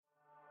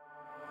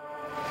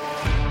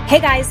Hey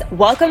guys,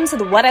 welcome to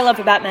the What I Love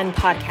About Men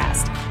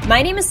podcast.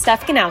 My name is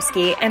Steph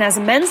Ganowski, and as a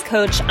men's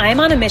coach, I'm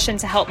on a mission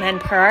to help men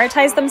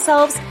prioritize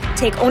themselves,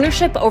 take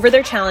ownership over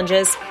their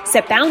challenges,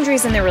 set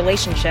boundaries in their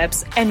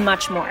relationships, and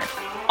much more,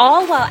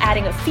 all while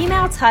adding a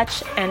female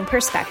touch and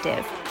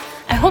perspective.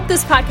 I hope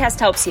this podcast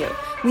helps you.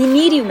 We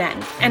need you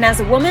men, and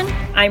as a woman,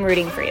 I'm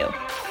rooting for you.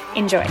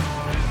 Enjoy.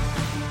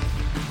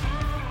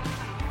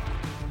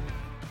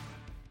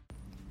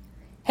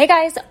 Hey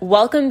guys,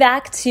 welcome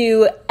back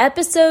to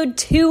episode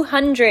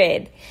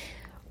 200.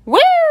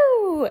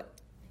 Woo!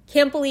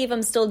 Can't believe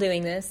I'm still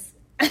doing this.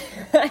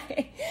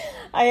 I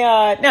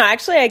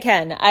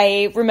can.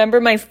 I remember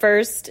my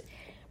first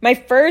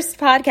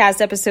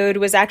podcast episode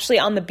was actually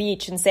on the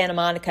beach in Santa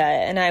Monica,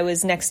 and I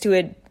was next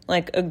to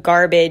a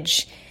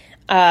garbage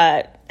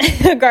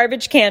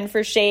can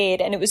for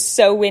shade, and it was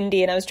so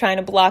windy, and I was trying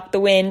to block the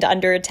wind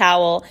under a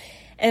towel.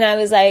 And I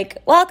was like,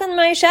 welcome to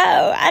my show.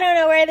 I don't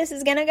know where this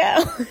is going to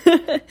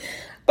go.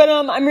 But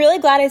I'm really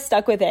glad I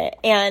stuck with it.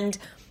 And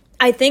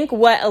I think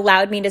what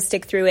allowed me to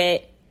stick through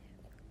it,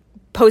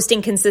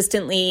 posting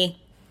consistently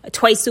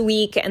twice a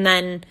week and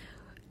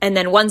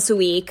then once a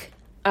week,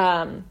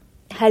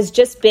 has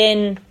just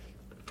been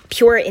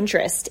pure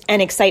interest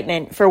and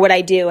excitement for what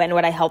I do and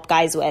what I help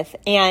guys with.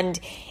 And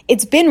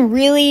it's been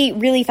really,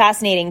 really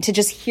fascinating to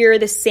just hear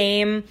the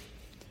same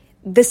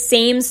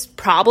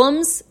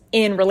problems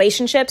in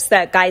relationships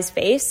that guys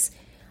face,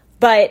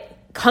 but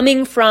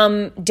coming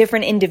from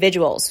different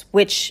individuals,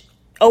 which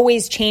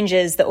always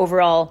changes the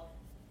overall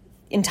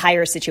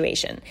entire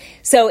situation.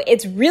 So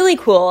it's really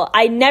cool.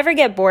 I never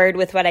get bored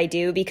with what I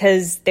do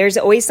because there's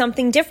always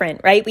something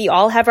different, right? We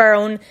all have our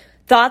own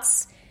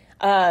thoughts,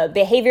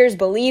 behaviors,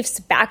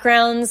 beliefs,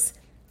 backgrounds,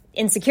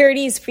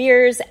 insecurities,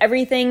 fears.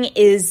 Everything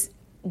is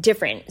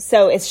different.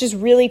 So it's just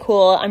really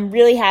cool. I'm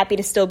really happy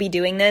to still be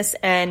doing this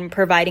and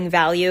providing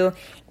value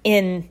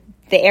in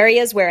the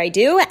areas where I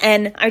do.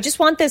 And I just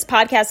want this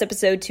podcast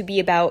episode to be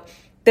about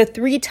the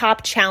 3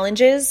 top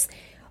challenges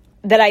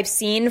that I've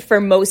seen for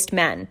most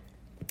men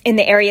in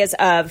the areas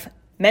of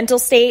mental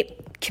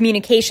state,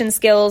 communication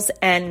skills,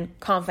 and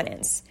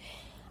confidence.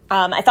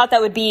 I thought that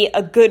would be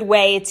a good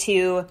way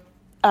to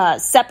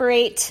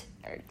separate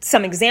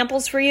some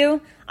examples for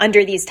you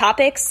under these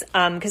topics,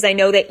 because I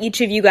know that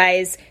each of you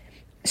guys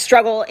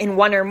struggle in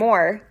one or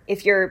more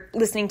if you're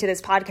listening to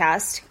this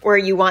podcast, or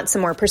you want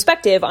some more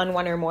perspective on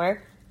one or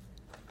more.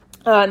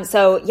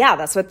 So yeah,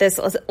 that's what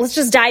let's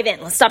just dive in.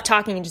 Let's stop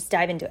talking and just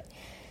dive into it.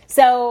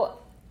 So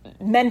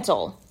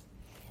mental.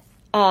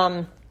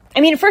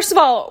 First of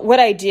all, what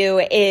I do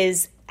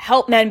is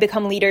help men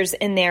become leaders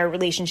in their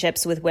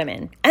relationships with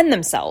women and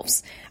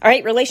themselves. All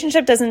right.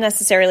 Relationship doesn't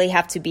necessarily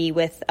have to be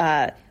with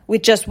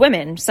just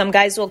women. Some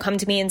guys will come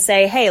to me and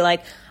say, hey,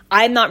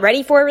 I'm not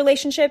ready for a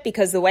relationship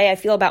because the way I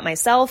feel about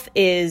myself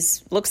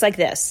looks like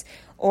this.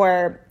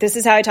 Or this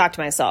is how I talk to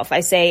myself.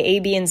 I say A,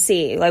 B, and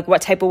C.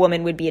 What type of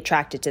woman would be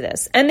attracted to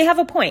this? And they have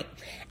a point.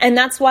 And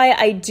that's why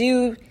I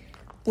do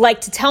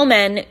like to tell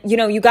men,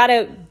 you got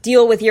to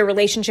deal with your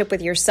relationship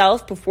with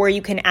yourself before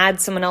you can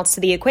add someone else to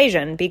the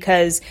equation,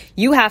 because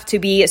you have to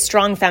be a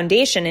strong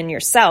foundation in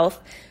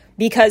yourself.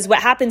 Because what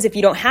happens if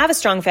you don't have a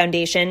strong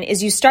foundation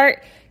is you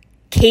start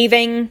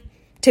caving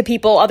to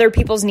other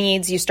people's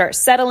needs. You start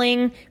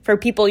settling for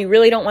people you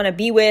really don't want to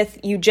be with.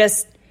 You're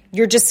just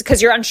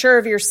because you're unsure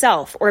of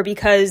yourself, or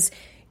because,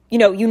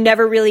 you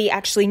never really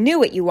actually knew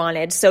what you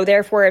wanted. So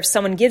therefore, if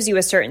someone gives you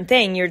a certain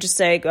thing, you're just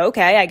like,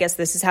 okay, I guess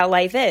this is how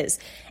life is.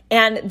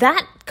 And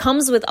that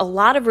comes with a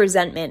lot of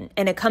resentment,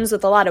 and it comes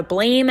with a lot of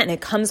blame, and it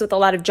comes with a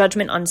lot of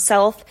judgment on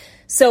self.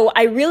 So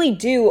I really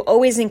do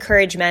always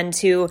encourage men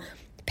to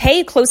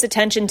pay close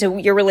attention to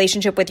your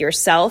relationship with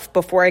yourself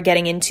before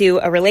getting into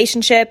a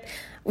relationship,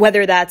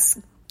 whether that's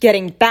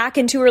getting back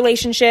into a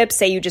relationship,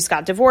 say you just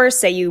got divorced,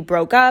 say you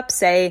broke up,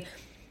 say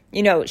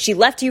she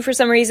left you for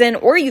some reason,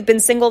 or you've been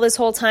single this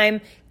whole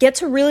time. Get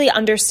to really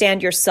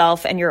understand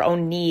yourself and your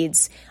own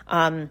needs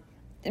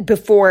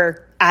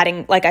before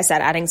adding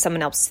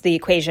someone else to the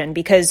equation,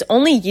 because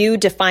only you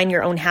define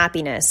your own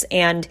happiness.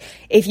 And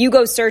if you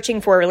go searching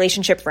for a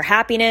relationship for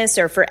happiness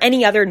or for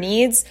any other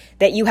needs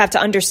that you have to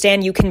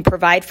understand you can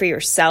provide for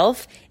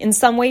yourself in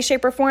some way,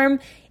 shape, or form,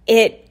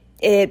 it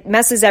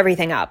messes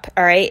everything up,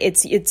 all right?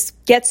 It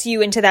gets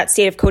you into that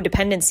state of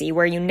codependency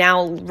where you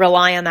now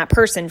rely on that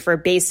person for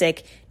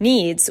basic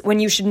needs when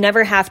you should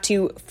never have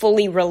to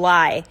fully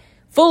rely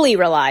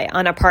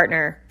on a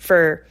partner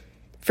for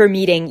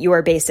meeting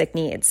your basic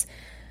needs.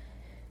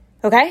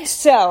 Okay,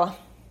 so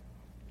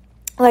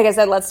like I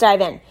said, let's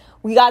dive in.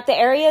 We got the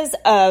areas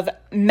of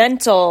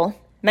mental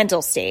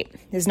state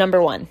is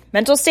number 1.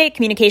 Mental state,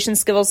 communication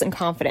skills, and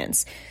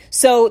confidence.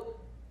 So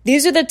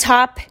these are the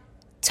top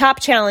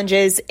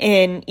challenges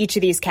in each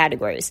of these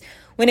categories.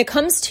 When it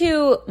comes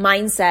to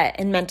mindset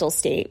and mental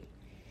state,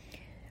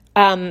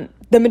 the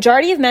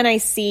majority of men I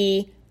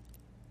see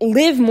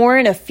live more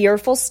in a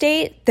fearful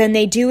state than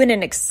they do in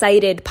an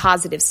excited,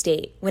 positive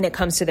state when it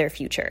comes to their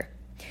future.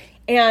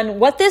 And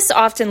what this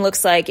often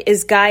looks like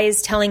is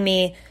guys telling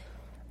me,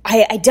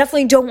 I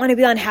definitely don't want to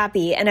be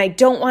unhappy, and I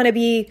don't want to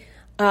be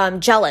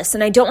jealous,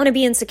 and I don't want to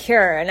be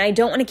insecure, and I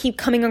don't want to keep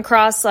coming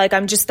across like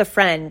I'm just the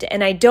friend,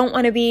 and I don't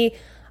want to be,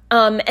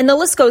 and the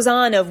list goes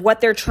on of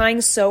what they're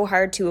trying so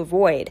hard to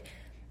avoid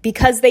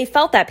because they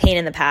felt that pain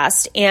in the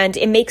past, and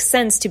it makes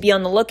sense to be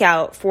on the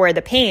lookout for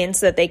the pain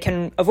so that they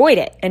can avoid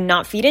it and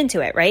not feed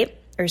into it, right?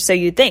 Or so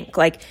you think.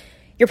 Like,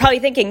 you're probably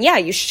thinking, yeah,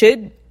 you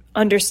should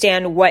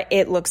understand what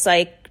it looks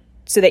like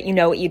so that you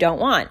know what you don't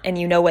want, and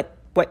you know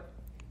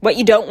what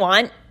you don't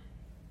want,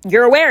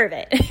 you're aware of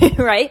it,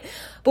 right?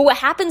 But what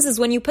happens is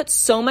when you put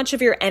so much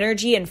of your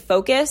energy and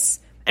focus,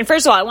 and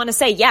first of all, I want to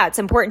say, yeah, it's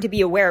important to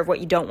be aware of what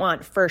you don't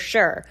want for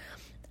sure.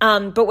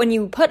 But when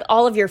you put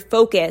all of your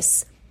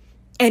focus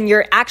and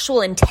your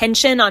actual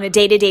intention on a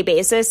day-to-day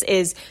basis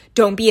is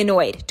don't be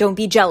annoyed, don't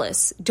be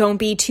jealous, don't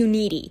be too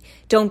needy,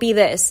 don't be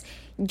this,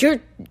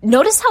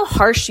 notice how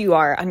harsh you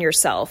are on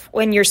yourself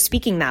when you're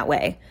speaking that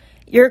way.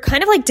 You're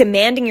kind of like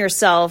demanding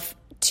yourself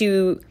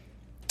to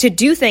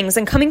do things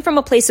and coming from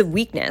a place of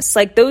weakness.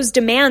 Like, those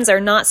demands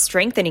are not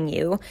strengthening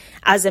you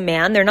as a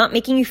man. They're not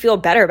making you feel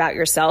better about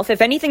yourself.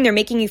 If anything, they're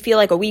making you feel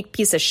like a weak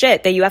piece of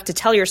shit that you have to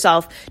tell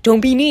yourself,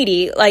 don't be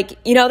needy.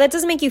 Like, that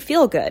doesn't make you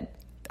feel good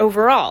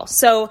overall.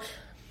 So,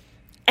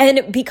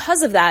 and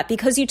because of that,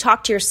 because you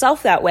talk to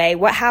yourself that way,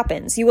 what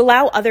happens? You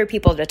allow other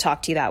people to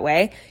talk to you that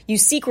way. You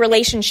seek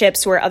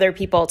relationships where other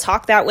people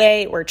talk that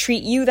way or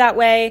treat you that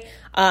way.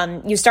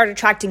 You start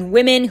attracting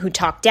women who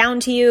talk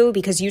down to you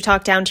because you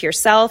talk down to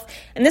yourself.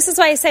 And this is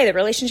why I say the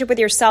relationship with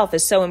yourself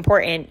is so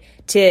important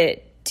to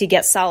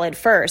get solid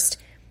first.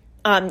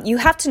 You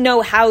have to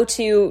know how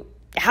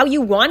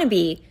you want to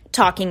be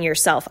talking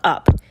yourself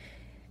up,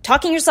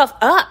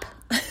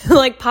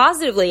 like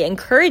positively,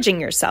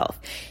 encouraging yourself.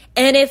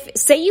 And if,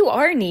 say you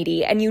are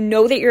needy and you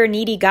know that you're a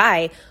needy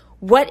guy,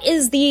 what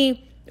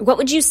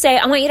would you say?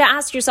 I want you to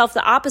ask yourself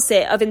the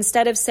opposite of,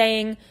 instead of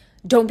saying,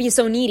 don't be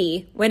so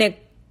needy when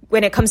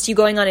it comes to you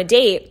going on a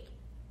date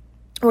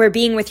or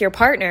being with your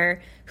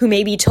partner who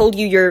maybe told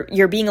you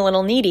you're being a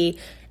little needy.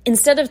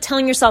 Instead of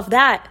telling yourself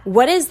that,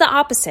 what is the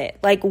opposite?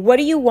 Like, what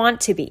do you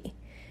want to be?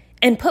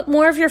 And put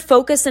more of your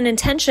focus and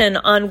intention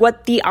on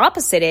what the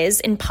opposite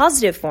is in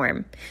positive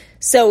form.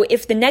 So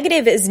if the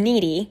negative is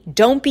needy,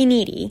 don't be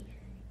needy.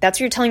 That's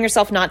what you're telling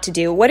yourself not to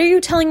do. What are you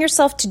telling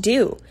yourself to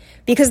do?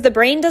 Because the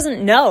brain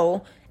doesn't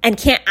know and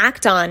can't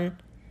act on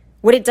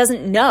what it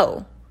doesn't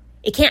know.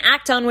 It can't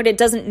act on what it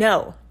doesn't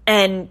know.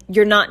 And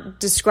you're not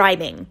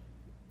describing.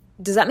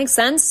 Does that make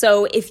sense?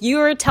 So if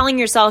you're telling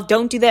yourself,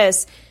 don't do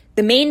this,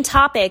 the main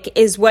topic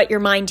is what your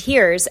mind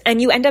hears.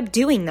 And you end up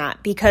doing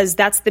that because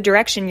that's the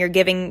direction you're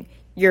giving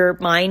your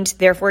mind,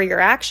 therefore your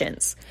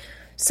actions.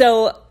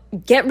 So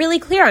get really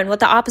clear on what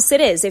the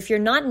opposite is. If you're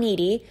not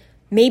needy,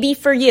 maybe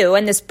for you,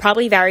 and this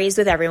probably varies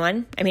with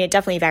everyone, I mean, it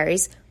definitely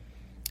varies,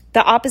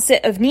 the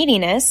opposite of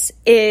neediness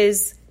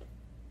is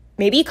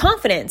maybe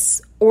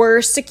confidence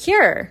or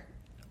secure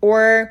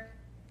or,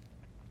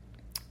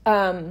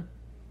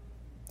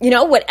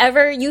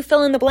 whatever you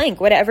fill in the blank,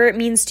 whatever it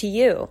means to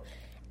you.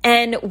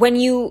 And when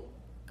you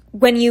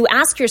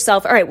ask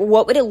yourself, all right, well,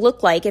 what would it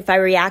look like if I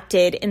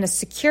reacted in a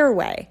secure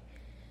way?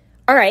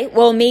 All right,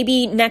 well,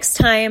 maybe next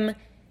time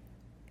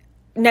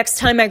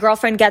my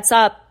girlfriend gets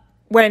up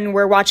when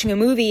we're watching a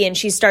movie and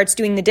she starts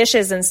doing the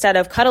dishes instead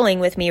of cuddling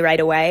with me right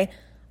away,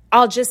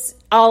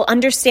 I'll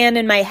understand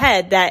in my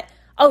head that,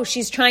 oh,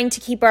 she's trying to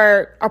keep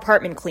our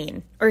apartment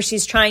clean, or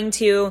she's trying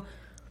to,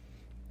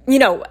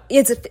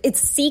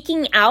 it's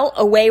seeking out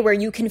a way where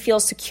you can feel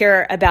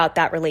secure about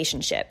that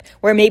relationship,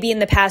 where maybe in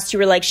the past you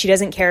were like, she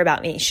doesn't care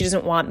about me, she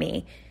doesn't want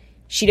me,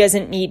 she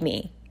doesn't need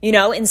me.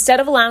 Instead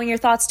of allowing your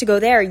thoughts to go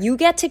there, you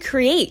get to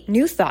create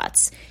new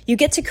thoughts. You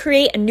get to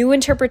create a new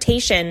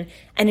interpretation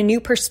and a new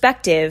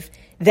perspective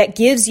that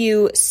gives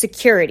you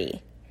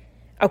security.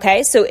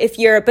 Okay? So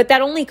but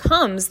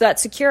that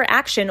secure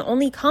action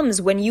only comes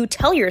when you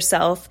tell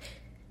yourself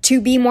to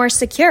be more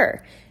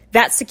secure.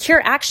 That secure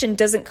action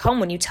doesn't come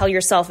when you tell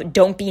yourself,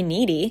 don't be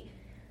needy.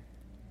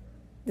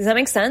 Does that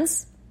make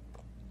sense?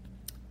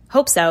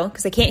 Hope so,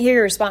 because I can't hear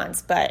your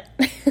response, but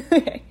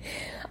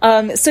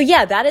so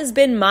yeah, that has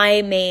been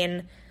my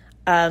main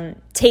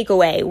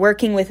takeaway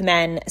working with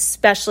men,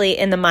 especially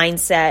in the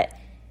mindset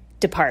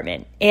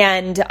department.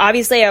 And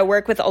obviously I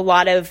work with a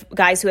lot of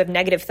guys who have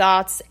negative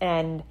thoughts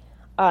and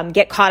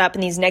get caught up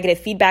in these negative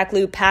feedback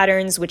loop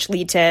patterns, which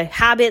lead to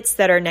habits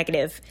that are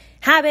negative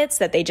habits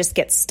that they just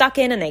get stuck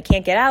in and they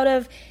can't get out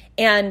of.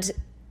 And,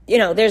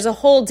 there's a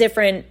whole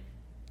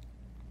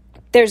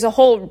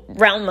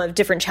realm of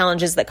different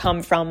challenges that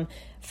come from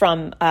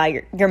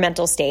your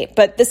mental state.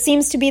 But this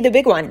seems to be the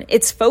big one.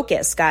 It's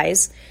focus,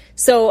 guys.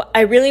 So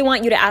I really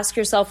want you to ask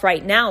yourself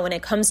right now, when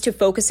it comes to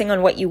focusing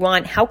on what you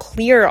want, how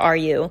clear are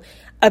you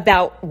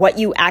about what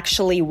you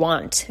actually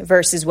want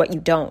versus what you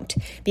don't?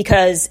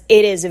 Because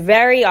it is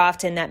very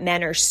often that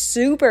men are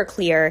super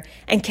clear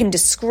and can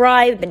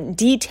describe in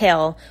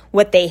detail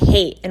what they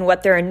hate and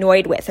what they're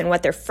annoyed with and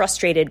what they're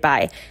frustrated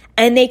by.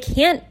 And they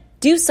can't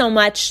do so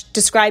much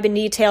describe in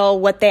detail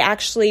what they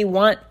actually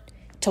want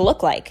to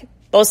look like.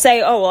 They'll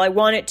say, oh, well, I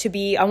want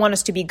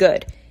us to be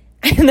good.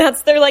 And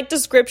that's their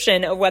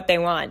description of what they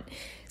want.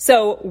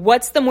 So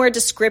what's the more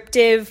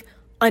descriptive,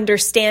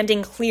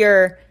 understanding,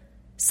 clear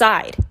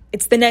side?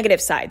 It's the negative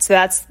side. So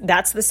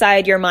that's the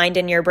side your mind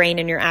and your brain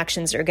and your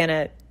actions are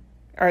gonna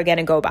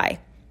go by.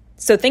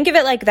 So think of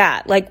it like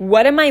that. Like,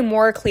 what am I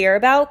more clear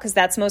about? Because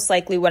that's most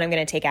likely what I'm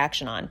going to take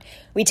action on.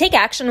 We take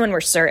action when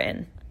we're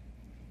certain.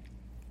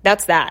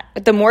 That's that.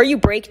 But the more you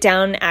break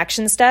down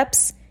action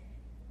steps,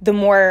 the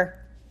more,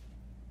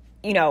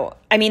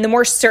 the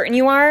more certain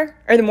you are,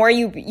 or the more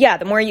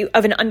you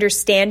of an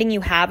understanding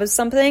you have of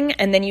something.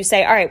 And then you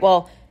say, all right,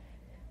 well,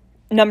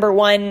 number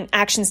one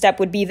action step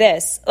would be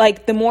this.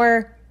 Like, the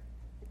more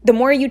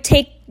you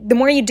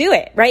do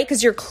it, right?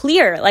 Because you're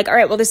clear. Like, all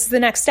right, well, this is the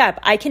next step.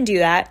 I can do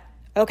that.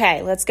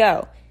 Okay, let's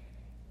go.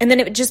 And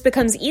then it just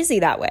becomes easy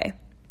that way.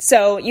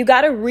 So you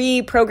got to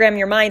reprogram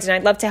your mind, and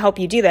I'd love to help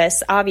you do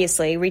this.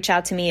 Obviously, reach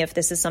out to me if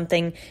this is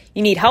something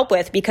you need help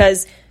with,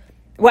 because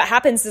what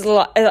happens is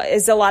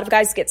a lot of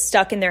guys get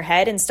stuck in their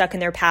head and stuck in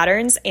their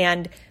patterns,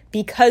 and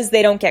because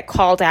they don't get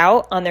called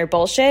out on their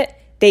bullshit,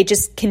 they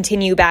just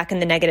continue back in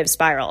the negative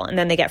spiral, and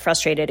then they get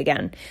frustrated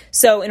again.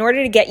 So in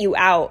order to get you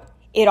out,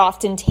 it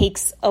often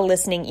takes a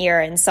listening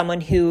ear and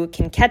someone who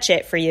can catch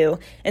it for you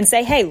and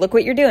say, hey, look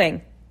what you're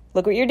doing.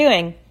 Look what you're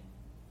doing.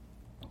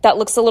 That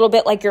looks a little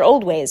bit like your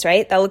old ways,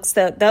 right? That looks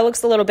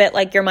a little bit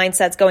like your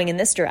mindset's going in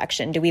this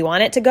direction. Do we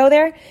want it to go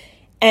there?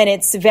 And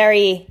it's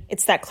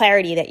that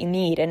clarity that you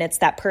need, and it's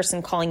that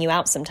person calling you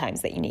out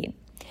sometimes that you need.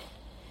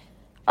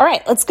 All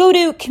right, let's go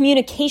to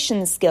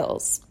communication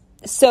skills.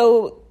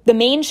 So the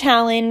main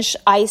challenge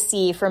I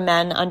see for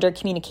men under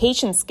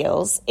communication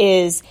skills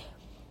is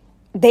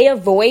they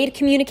avoid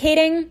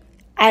communicating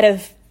out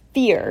of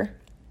fear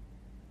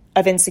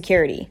of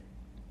insecurity.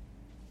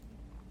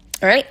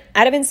 All right,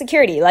 out of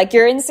insecurity. Like,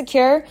 you're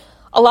insecure.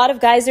 A lot of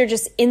guys are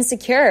just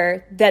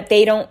insecure that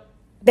they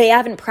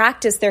haven't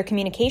practiced their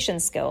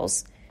communication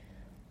skills.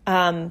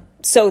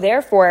 So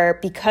therefore,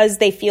 because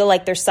they feel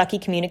like they're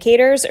sucky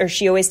communicators, or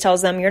she always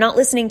tells them, you're not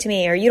listening to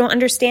me, or you don't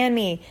understand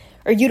me,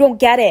 or you don't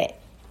get it,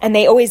 and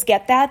they always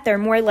get that, they're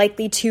more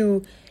likely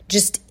to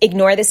just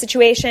ignore the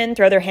situation,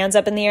 throw their hands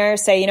up in the air,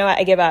 say, you know what,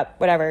 I give up,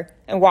 whatever,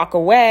 and walk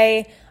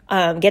away,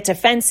 get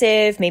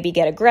defensive, maybe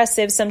get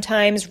aggressive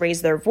sometimes,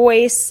 raise their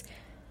voice,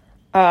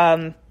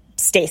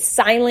 stay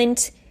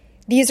silent.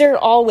 These are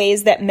all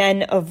ways that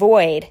men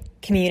avoid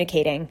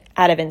communicating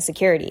out of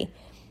insecurity.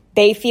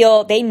 They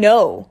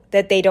know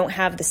that they don't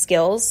have the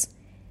skills.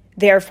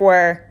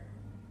 Therefore,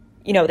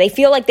 they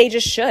feel like they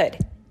just should.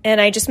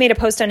 And I just made a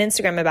post on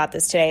Instagram about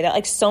this today, that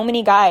like so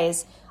many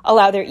guys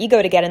allow their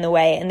ego to get in the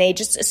way, and they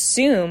just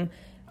assume,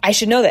 I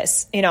should know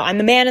this. I'm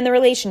the man in the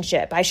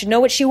relationship. I should know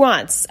what she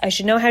wants. I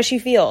should know how she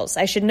feels.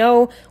 I should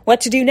know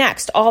what to do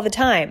next all the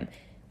time,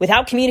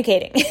 without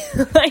communicating.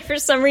 Like, for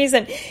some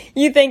reason,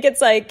 you think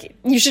it's like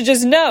you should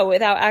just know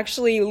without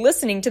actually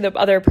listening to the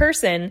other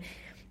person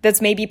that's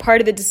maybe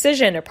part of the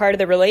decision or part of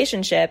the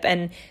relationship.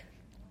 And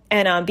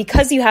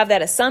because you have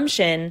that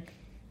assumption,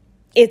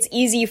 it's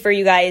easy for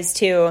you guys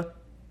to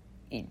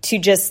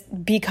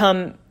just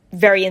become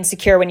very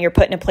insecure when you're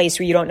put in a place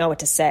where you don't know what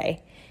to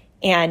say.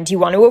 And you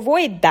want to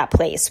avoid that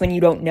place when you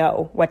don't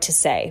know what to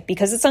say,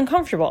 because it's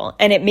uncomfortable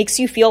and it makes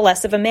you feel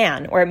less of a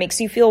man, or it makes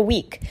you feel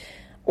weak,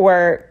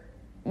 or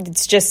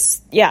it's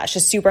just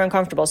super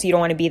uncomfortable. So you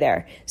don't want to be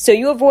there. So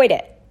you avoid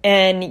it,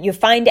 and you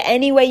find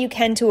any way you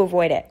can to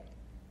avoid it.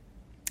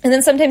 And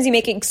then sometimes you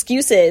make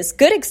excuses,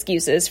 good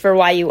excuses, for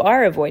why you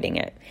are avoiding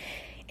it.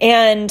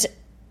 And,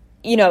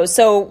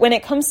 so when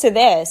it comes to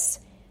this,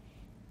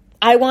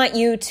 I want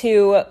you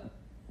to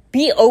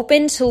be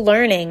open to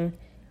learning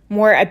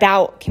more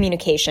about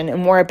communication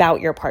and more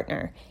about your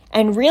partner,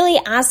 and really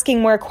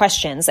asking more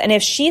questions. And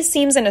if she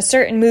seems in a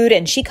certain mood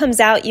and she comes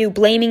out you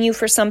blaming you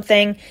for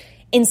something,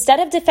 instead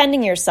of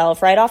defending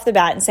yourself right off the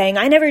bat and saying,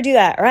 I never do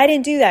that, or I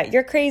didn't do that,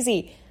 you're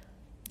crazy,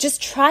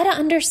 just try to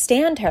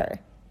understand her.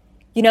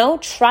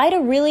 Try to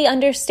really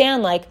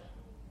understand, like,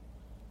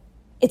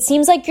 it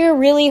seems like you're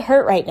really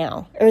hurt right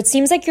now, or it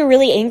seems like you're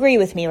really angry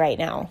with me right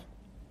now.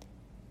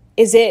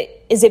 Is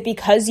it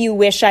because you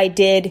wish I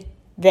did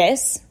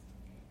this?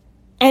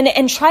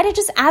 And try to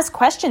just ask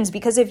questions,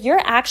 because if you're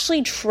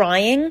actually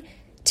trying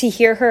to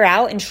hear her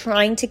out and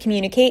trying to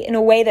communicate in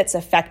a way that's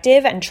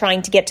effective and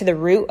trying to get to the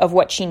root of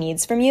what she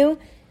needs from you,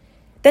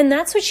 then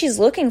that's what she's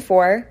looking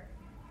for.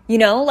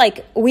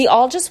 Like, we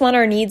all just want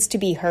our needs to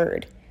be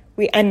heard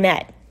and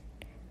met.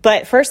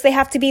 But first they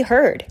have to be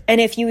heard. And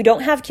if you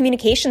don't have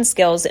communication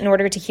skills in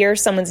order to hear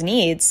someone's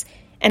needs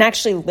and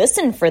actually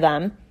listen for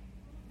them,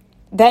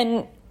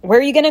 then where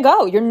are you going to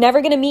go? You're never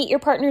going to meet your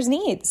partner's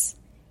needs.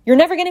 You're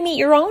never going to meet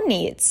your own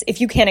needs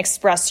if you can't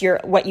express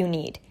what you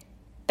need.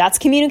 That's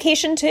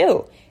communication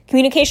too.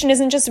 Communication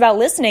isn't just about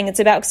listening.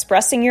 It's about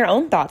expressing your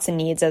own thoughts and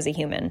needs as a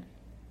human.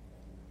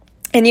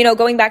 And,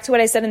 going back to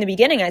what I said in the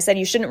beginning, I said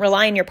you shouldn't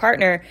rely on your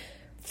partner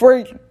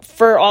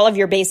for all of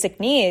your basic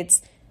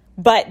needs.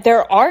 But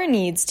there are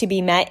needs to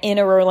be met in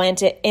a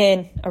romantic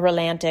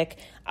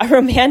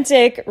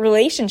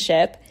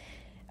relationship.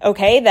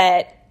 Okay,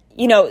 that,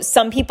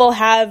 some people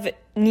have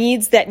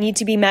needs that need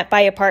to be met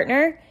by a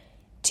partner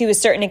to a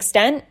certain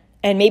extent.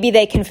 and maybe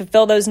they can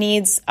fulfill those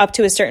needs up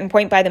to a certain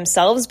point by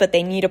themselves, but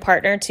they need a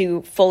partner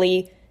to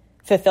fully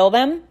fulfill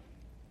them,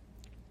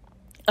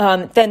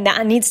 then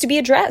that needs to be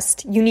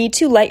addressed. You need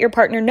to let your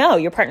partner know.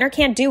 Your partner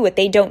can't do what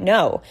they don't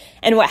know.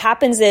 And what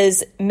happens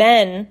is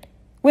women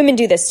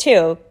do this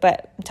too,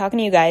 but I'm talking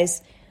to you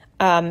guys.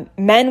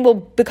 Men will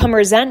become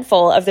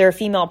resentful of their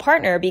female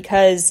partner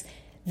because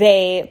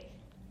they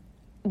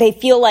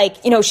feel like,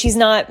 she's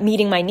not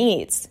meeting my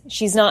needs.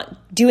 She's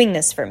not doing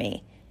this for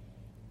me.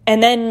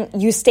 And then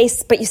you stay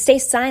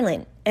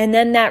silent. And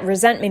then that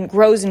resentment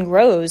grows and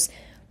grows.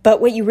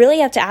 But what you really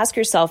have to ask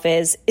yourself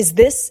is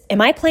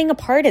am I playing a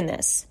part in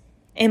this?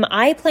 Am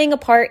I playing a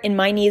part in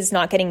my needs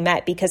not getting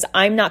met because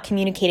I'm not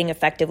communicating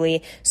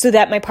effectively so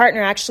that my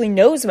partner actually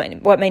knows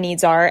what my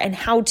needs are and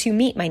how to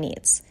meet my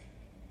needs?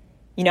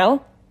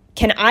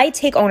 Can I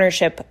take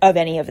ownership of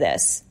any of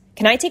this?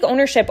 Can I take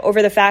ownership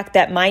over the fact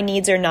that my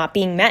needs are not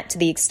being met to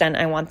the extent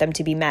I want them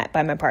to be met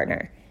by my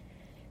partner?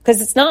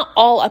 Because it's not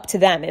all up to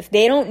them. If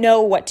they don't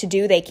know what to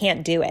do, they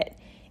can't do it.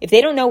 If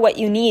they don't know what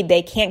you need,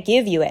 they can't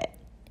give you it.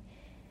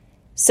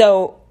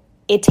 So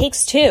it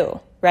takes two,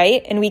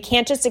 right? And we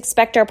can't just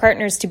expect our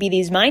partners to be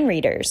these mind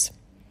readers.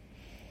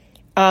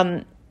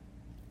 All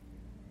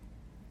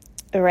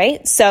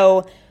right?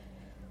 So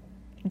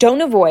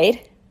don't avoid.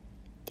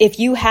 If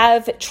you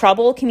have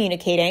trouble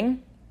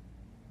communicating,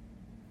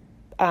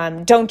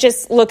 don't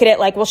just look at it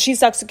like, well, she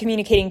sucks at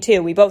communicating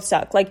too. We both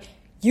suck. Like,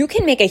 you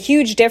can make a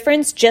huge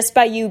difference just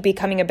by you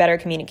becoming a better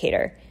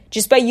communicator,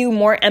 just by you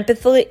more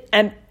empathetically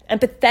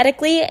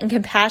and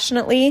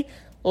compassionately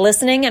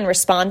listening and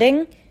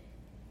responding.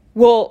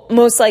 Will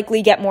most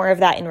likely get more of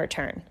that in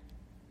return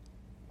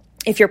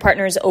if your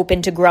partner is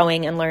open to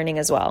growing and learning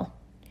as well.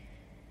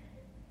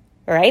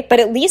 All right.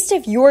 But at least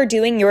if you're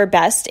doing your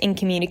best in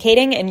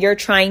communicating and you're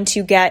trying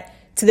to get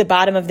to the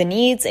bottom of the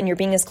needs and you're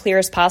being as clear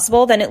as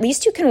possible, then at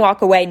least you can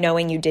walk away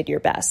knowing you did your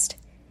best.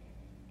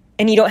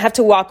 And you don't have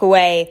to walk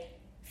away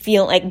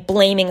feeling like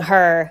blaming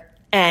her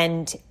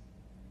and,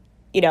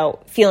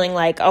 feeling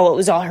like, oh, it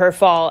was all her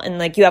fault. And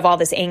like you have all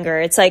this anger.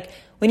 It's like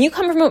when you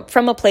come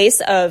from a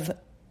place of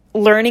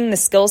learning the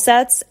skill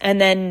sets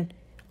and then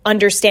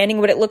understanding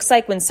what it looks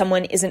like when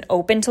someone isn't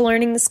open to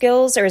learning the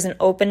skills or isn't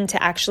open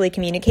to actually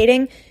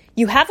communicating,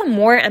 you have a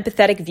more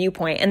empathetic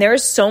viewpoint. And there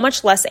is so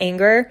much less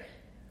anger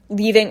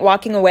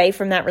walking away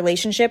from that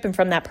relationship and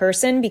from that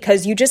person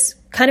because you just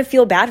kind of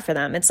feel bad for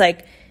them. It's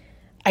like,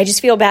 I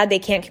just feel bad they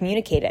can't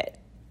communicate it.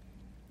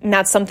 And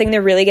that's something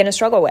they're really going to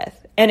struggle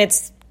with. And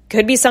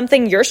could be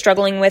something you're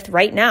struggling with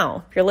right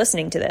now if you're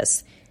listening to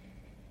this.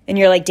 And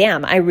you're like,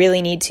 damn, I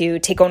really need to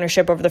take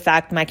ownership over the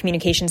fact my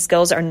communication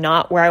skills are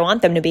not where I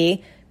want them to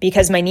be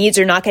because my needs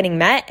are not getting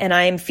met and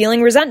I'm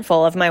feeling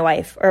resentful of my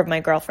wife or of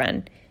my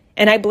girlfriend.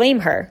 And I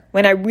blame her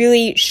when I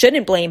really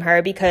shouldn't blame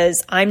her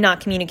because I'm not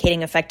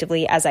communicating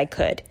effectively as I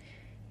could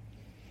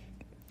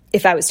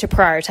if I was to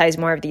prioritize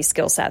more of these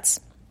skill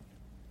sets.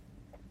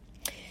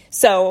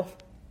 So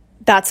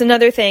that's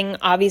another thing,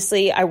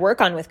 obviously, I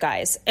work on with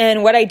guys.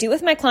 And what I do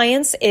with my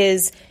clients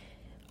is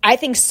I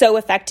think so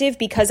effective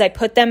because I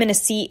put them in a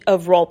seat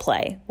of role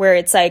play where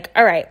it's like,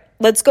 all right,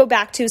 let's go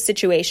back to a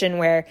situation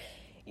where,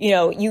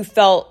 you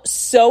felt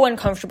so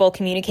uncomfortable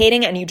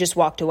communicating and you just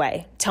walked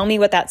away. Tell me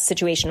what that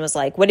situation was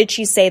like. What did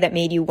she say that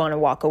made you want to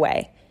walk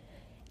away?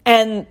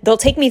 And they'll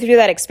take me through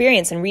that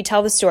experience and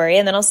retell the story.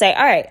 And then I'll say,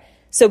 all right,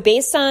 so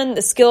based on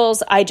the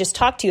skills I just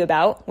talked to you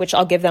about, which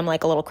I'll give them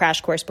like a little crash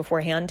course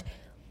beforehand,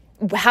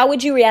 how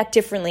would you react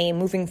differently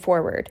moving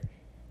forward?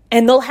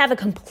 And they'll have a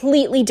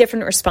completely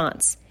different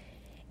response.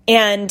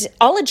 And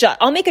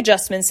I'll make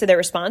adjustments to their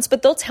response,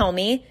 but they'll tell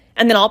me,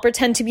 and then I'll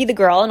pretend to be the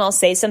girl and I'll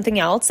say something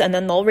else, and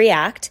then they'll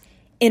react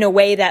in a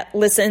way that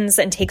listens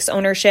and takes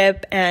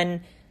ownership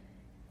and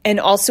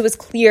also is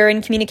clear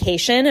in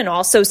communication and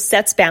also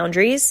sets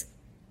boundaries,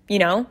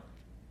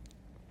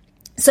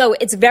 So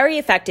it's very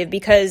effective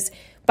because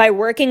by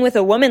working with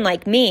a woman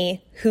like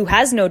me who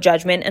has no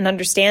judgment and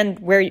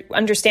understands where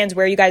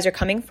you guys are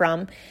coming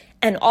from,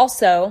 and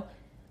also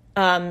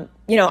I'm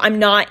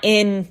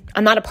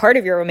not a part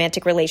of your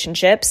romantic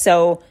relationship.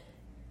 So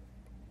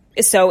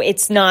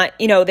it's not,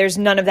 there's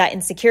none of that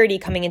insecurity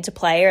coming into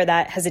play or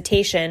that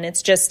hesitation.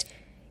 It's just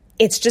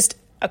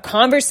a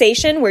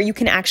conversation where you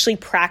can actually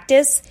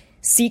practice,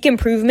 seek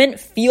improvement,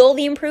 feel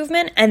the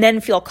improvement, and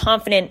then feel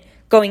confident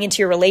going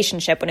into your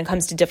relationship when it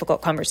comes to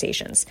difficult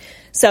conversations.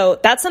 So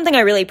that's something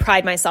I really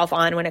pride myself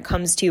on when it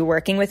comes to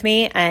working with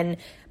me. And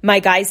my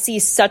guys see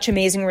such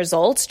amazing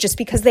results just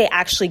because they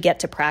actually get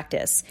to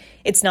practice.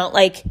 It's not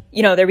like,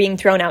 they're being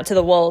thrown out to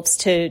the wolves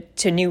to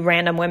new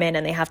random women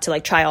and they have to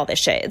like try all this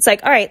shit. It's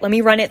like, all right, let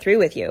me run it through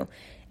with you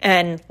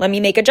and let me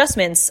make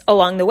adjustments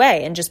along the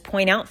way and just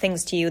point out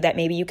things to you that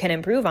maybe you can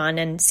improve on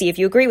and see if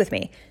you agree with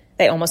me.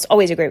 They almost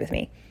always agree with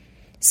me.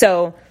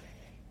 So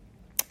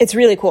it's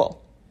really cool.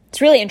 It's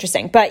really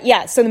interesting. But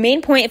yeah, so the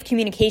main point of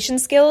communication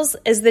skills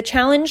is the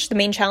challenge. The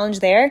main challenge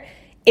there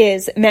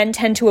is men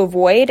tend to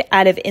avoid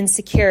out of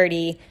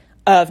insecurity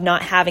of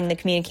not having the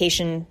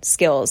communication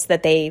skills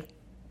that they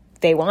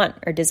want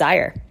or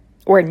desire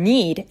or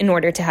need in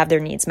order to have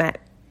their needs met.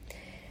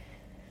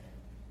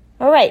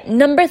 All right,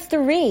 number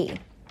three.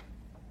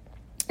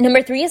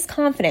 Number three is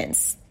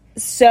confidence.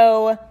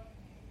 So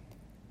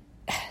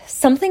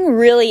something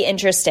really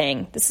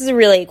interesting. This is a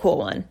really cool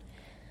one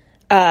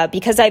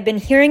because I've been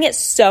hearing it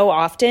so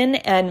often,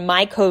 and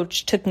my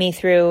coach took me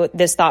through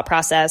this thought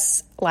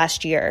process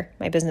last year,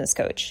 my business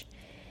coach.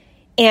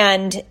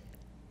 And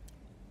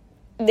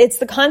it's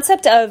the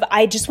concept of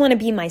I just want to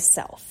be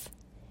myself.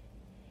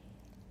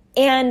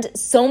 And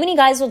so many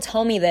guys will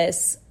tell me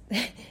this.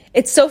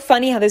 It's so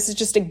funny how this is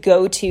just a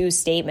go-to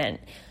statement.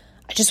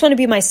 I just want to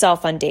be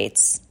myself on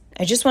dates.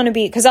 I just want to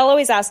be, because I'll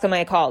always ask on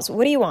my calls,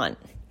 what do you want?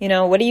 You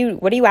know, what are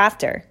you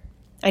after?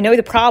 I know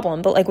the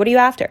problem, but like, what are you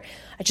after?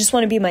 I just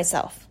want to be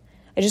myself.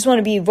 I just want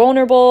to be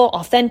vulnerable,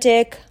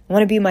 authentic. I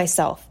want to be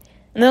myself.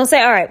 And they'll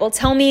say, all right, well,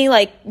 tell me,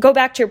 like, go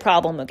back to your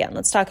problem again.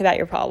 Let's talk about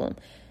your problem.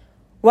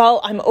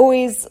 Well, I'm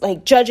always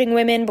like judging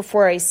women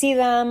before I see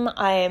them.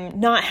 I'm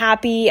not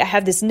happy. I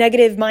have this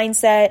negative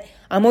mindset.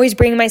 I'm always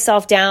bringing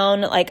myself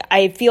down. Like,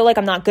 I feel like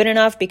I'm not good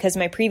enough because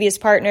my previous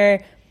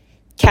partner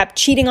kept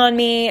cheating on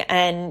me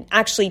and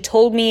actually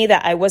told me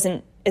that I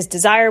wasn't as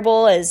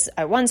desirable as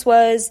I once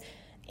was.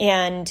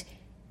 And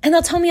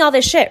they'll tell me all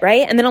this shit,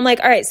 right? And then I'm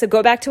like, all right, so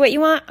go back to what you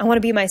want. I want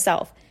to be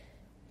myself.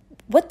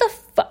 What the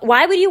fuck?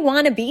 Why would you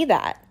want to be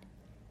that?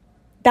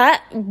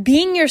 That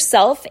being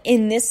yourself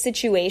in this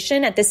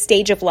situation at this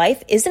stage of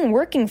life isn't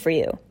working for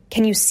you.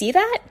 Can you see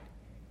that?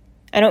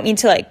 I don't mean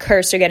to like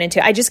curse or get into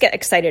it. I just get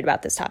excited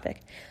about this topic.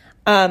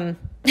 So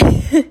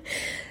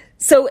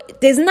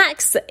isn't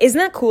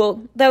that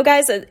cool though,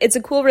 guys? It's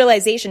a cool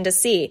realization to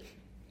see.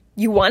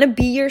 You want to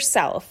be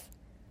yourself,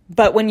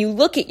 but when you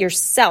look at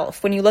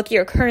yourself, when you look at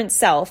your current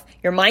self,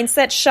 your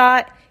mindset's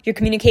shot, your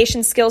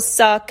communication skills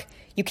suck,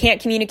 you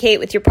can't communicate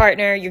with your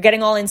partner, you're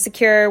getting all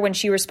insecure when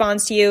she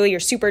responds to you,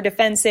 you're super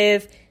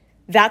defensive.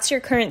 That's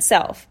your current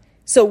self.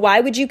 So why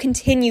would you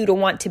continue to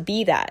want to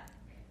be that?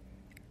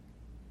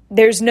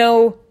 That's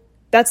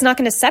not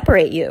going to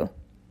separate you.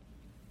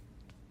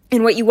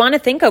 And what you want to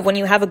think of when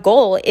you have a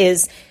goal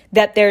is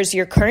that there's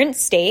your current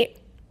state,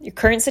 your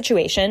current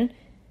situation.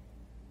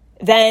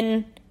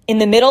 Then in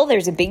the middle,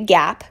 there's a big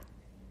gap.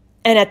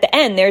 And at the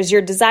end, there's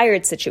your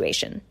desired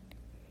situation.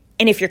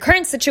 And if your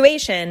current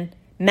situation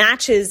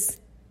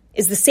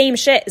is the same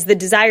shit as the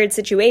desired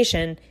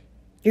situation,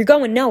 you're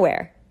going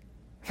nowhere,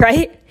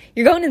 right?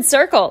 You're going in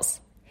circles.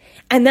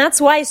 And that's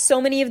why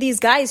so many of these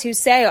guys who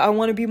say, I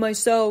want to be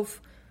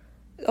myself,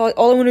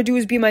 all I want to do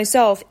is be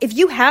myself. If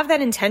you have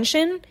that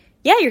intention,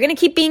 yeah, you're going to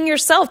keep being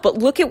yourself, but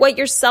look at what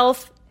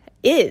yourself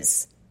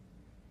is.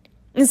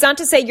 It's not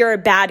to say you're a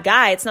bad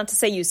guy. It's not to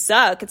say you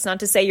suck. It's not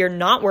to say you're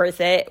not worth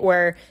it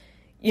or,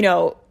 you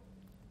know,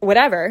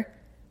 whatever.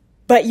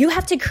 But you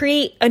have to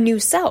create a new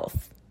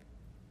self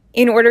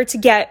in order to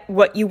get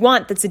what you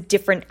want that's a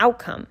different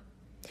outcome.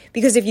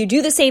 Because if you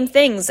do the same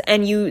things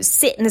and you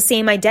sit in the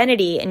same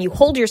identity and you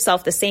hold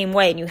yourself the same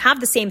way and you have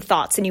the same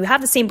thoughts and you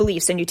have the same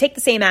beliefs and you take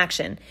the same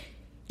action,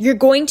 you're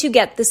going to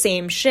get the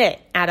same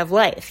shit out of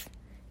life.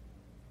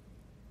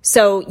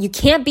 So you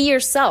can't be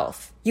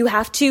yourself. You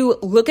have to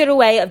look at a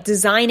way of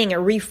designing or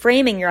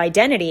reframing your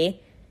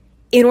identity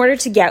in order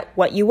to get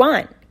what you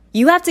want.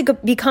 You have to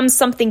become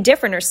something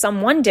different or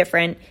someone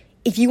different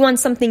if you want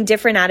something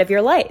different out of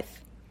your life.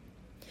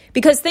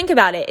 Because think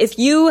about it. If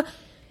you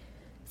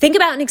think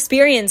about an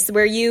experience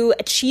where you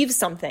achieved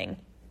something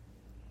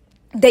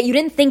that you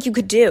didn't think you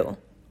could do,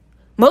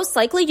 most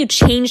likely you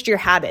changed your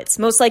habits.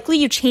 Most likely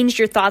you changed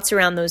your thoughts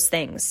around those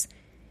things.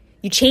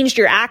 You changed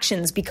your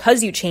actions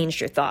because you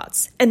changed your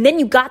thoughts. And then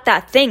you got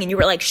that thing and you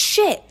were like,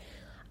 shit,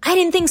 I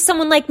didn't think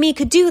someone like me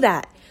could do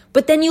that.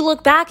 But then you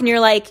look back and you're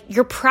like,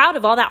 you're proud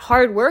of all that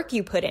hard work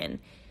you put in.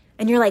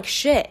 And you're like,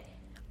 shit,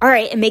 all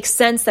right, it makes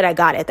sense that I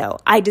got it though.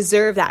 I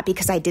deserve that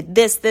because I did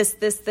this,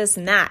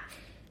 and that.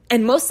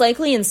 And most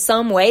likely in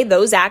some way,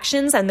 those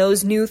actions and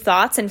those new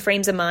thoughts and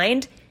frames of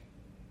mind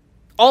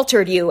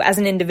altered you as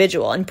an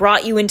individual and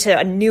brought you into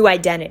a new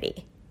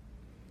identity.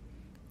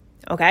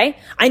 Okay?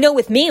 I know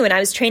with me, when I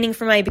was training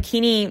for my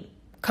bikini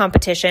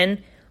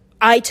competition,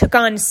 I took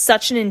on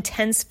such an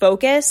intense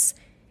focus,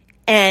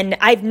 and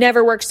I've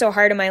never worked so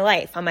hard in my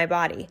life on my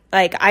body.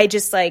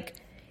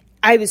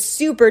 I was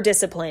super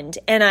disciplined,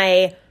 and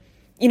I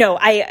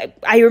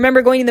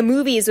remember going to the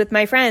movies with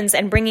my friends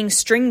and bringing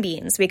string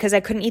beans because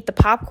I couldn't eat the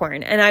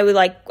popcorn, and I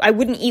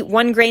wouldn't eat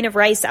 1 grain of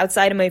rice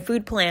outside of my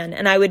food plan,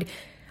 and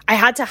I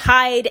had to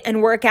hide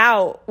and work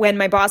out when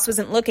my boss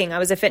wasn't looking. I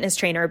was a fitness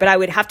trainer, but I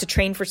would have to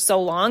train for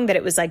so long that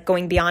it was like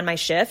going beyond my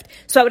shift.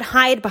 So I would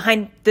hide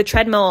behind the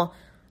treadmill,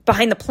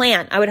 behind the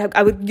plant.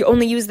 I would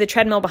only use the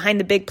treadmill behind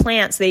the big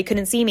plant so they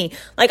couldn't see me.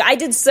 I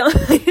did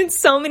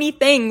so many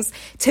things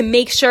to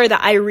make sure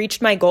that I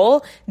reached my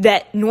goal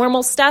that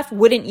normal stuff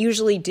wouldn't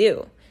usually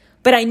do.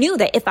 But I knew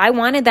that if I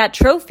wanted that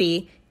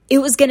trophy, it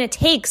was going to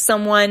take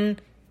someone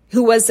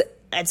who was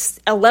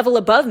a level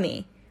above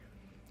me.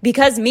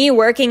 Because me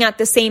working at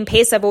the same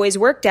pace I've always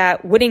worked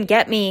at wouldn't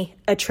get me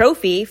a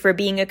trophy for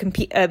being a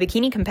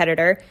bikini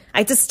competitor. I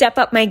had to step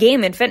up my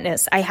game in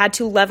fitness. I had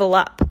to level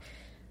up.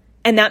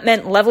 And that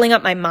meant leveling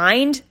up my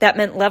mind. That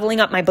meant leveling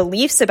up my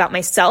beliefs about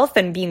myself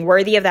and being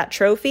worthy of that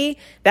trophy.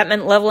 That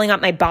meant leveling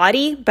up my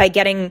body by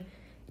getting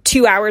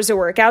 2 hours of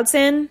workouts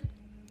in,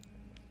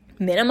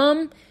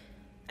 minimum,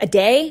 a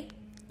day.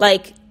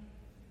 Like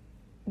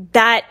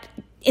that,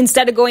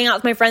 instead of going out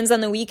with my friends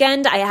on the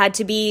weekend, I had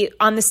to be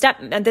on the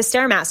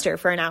Stairmaster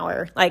for an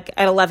hour, like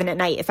at 11 at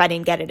night if I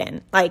didn't get it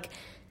in. Like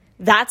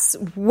that's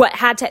what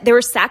there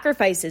were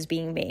sacrifices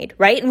being made,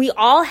 right? And we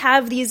all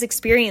have these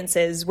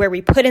experiences where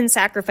we put in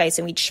sacrifice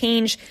and we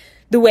change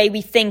the way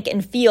we think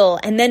and feel,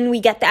 and then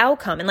we get the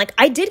outcome. And like,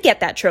 I did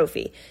get that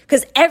trophy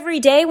because every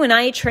day when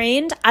I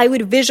trained, I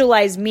would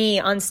visualize me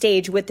on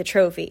stage with the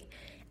trophy.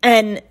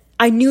 And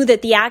I knew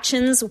that the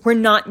actions were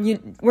not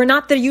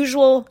the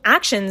usual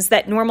actions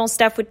that normal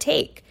Steph would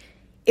take.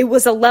 It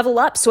was a level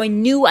up, so I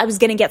knew I was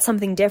going to get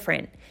something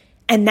different.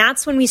 And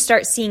that's when we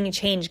start seeing a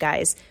change,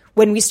 guys.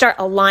 When we start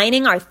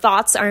aligning our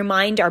thoughts, our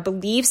mind, our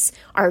beliefs,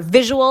 our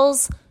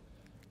visuals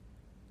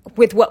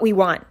with what we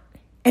want.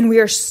 And we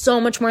are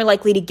so much more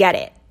likely to get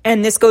it.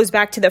 And this goes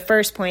back to the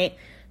first point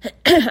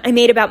I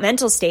made about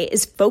mental state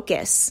is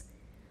focus.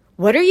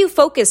 What are you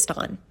focused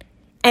on?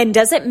 And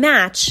does it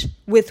match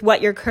with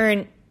what your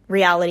current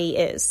reality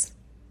is?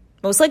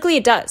 Most likely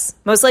it does.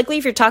 Most likely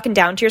if you're talking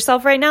down to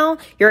yourself right now,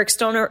 your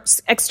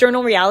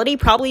external reality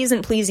probably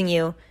isn't pleasing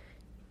you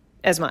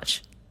as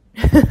much,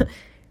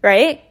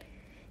 right?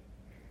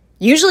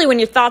 Usually when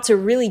your thoughts are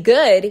really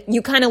good,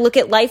 you kind of look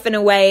at life in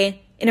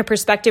a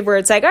perspective where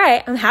it's like, all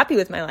right, I'm happy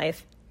with my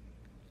life.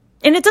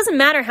 And it doesn't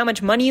matter how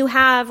much money you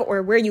have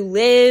or where you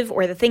live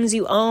or the things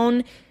you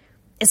own.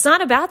 It's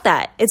not about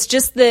that. It's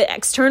just the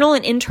external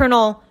and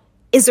internal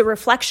is a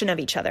reflection of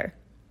each other.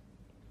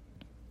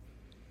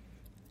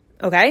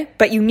 Okay?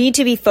 But you need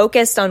to be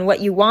focused on what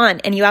you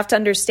want. And you have to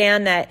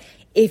understand that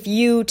if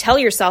you tell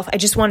yourself, I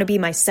just want to be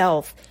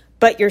myself,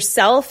 but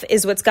yourself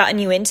is what's gotten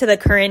you into the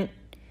current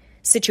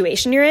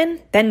situation you're in,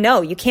 then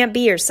no, you can't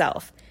be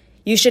yourself.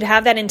 You should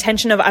have that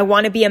intention of, I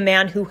want to be a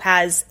man who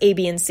has A,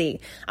 B, and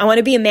C. I want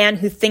to be a man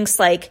who thinks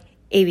like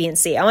A, B, and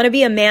C. I want to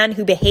be a man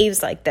who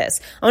behaves like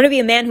this. I want to be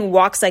a man who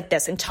walks like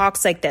this and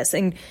talks like this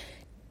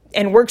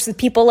and works with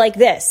people like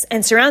this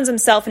and surrounds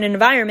himself in an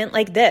environment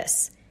like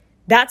this.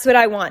 That's what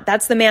I want.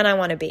 That's the man I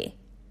want to be.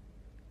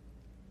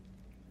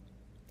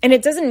 And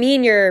it doesn't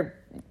mean you're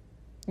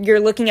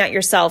looking at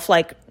yourself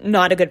like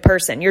not a good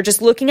person. You're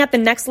just looking at the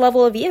next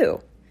level of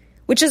you,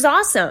 which is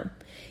awesome.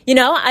 You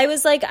know, I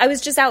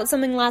was just out with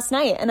something last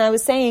night and I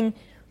was saying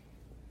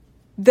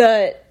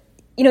the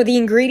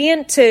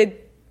ingredient to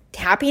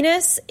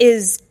happiness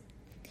is,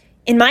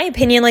 in my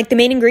opinion, like the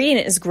main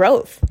ingredient is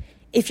growth.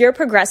 If you're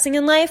progressing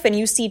in life and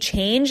you see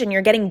change and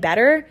you're getting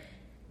better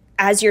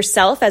as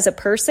yourself, as a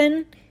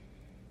person,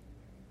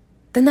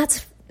 then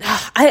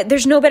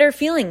there's no better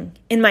feeling,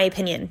 in my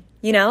opinion,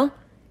 you know?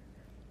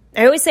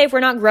 I always say if we're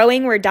not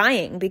growing, we're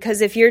dying, because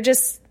if you're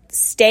just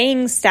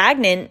staying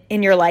stagnant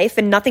in your life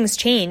and nothing's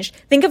changed,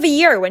 think of a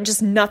year when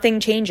just nothing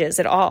changes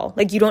at all.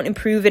 Like you don't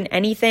improve in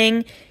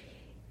anything.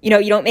 You know,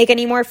 you don't make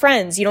any more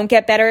friends. You don't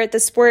get better at the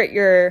sport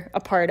you're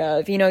a part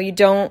of. You know, you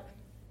don't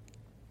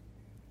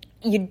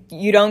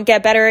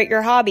get better at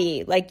your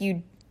hobby. Like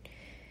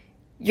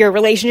your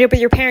relationship with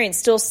your parents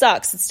still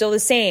sucks. It's still the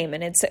same.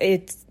 And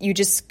you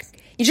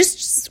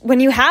just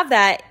when you have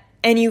that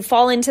and you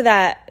fall into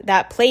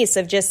that place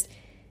of just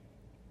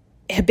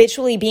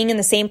habitually being in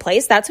the same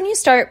place, that's when you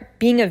start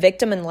being a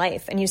victim in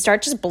life and you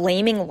start just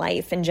blaming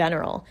life in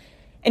general.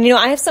 And, you know,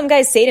 I have some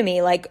guys say to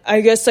me, like,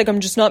 I guess like I'm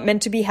just not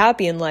meant to be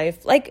happy in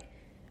life. Like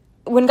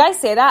when guys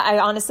say that, I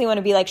honestly want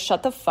to be like,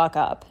 shut the fuck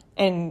up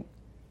and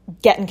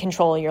get in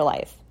control of your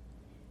life.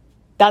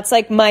 That's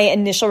like my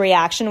initial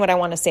reaction, what I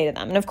want to say to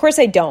them. And of course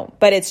I don't,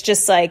 but it's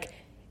just like,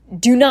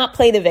 do not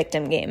play the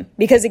victim game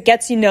because it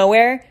gets you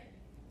nowhere.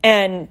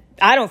 And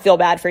I don't feel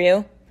bad for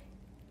you.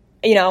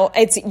 You know,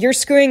 you're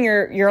screwing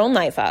your own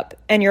life up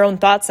and your own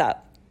thoughts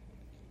up.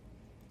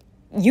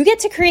 You get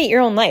to create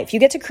your own life. You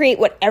get to create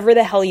whatever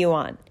the hell you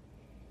want.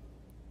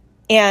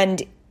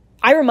 And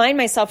I remind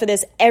myself of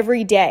this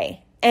every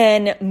day.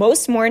 And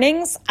most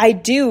mornings, I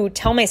do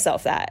tell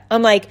myself that.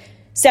 I'm like,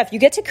 Steph, you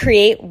get to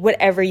create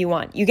whatever you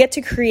want. You get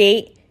to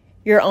create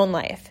your own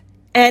life.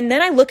 And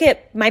then I look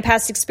at my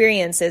past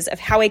experiences of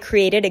how I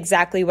created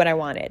exactly what I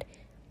wanted.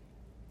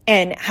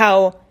 And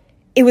how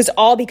it was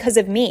all because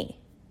of me.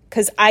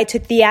 Because I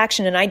took the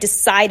action and I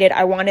decided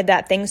I wanted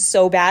that thing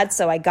so bad,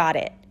 so I got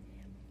it.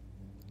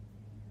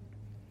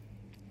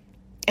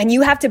 And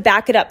you have to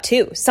back it up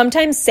too.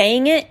 Sometimes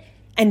saying it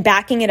and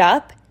backing it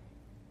up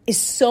is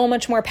so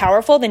much more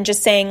powerful than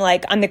just saying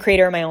like, I'm the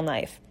creator of my own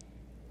life.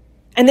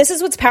 And this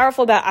is what's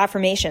powerful about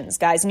affirmations,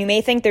 guys. And you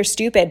may think they're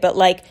stupid, but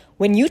like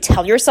when you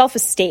tell yourself a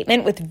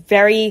statement with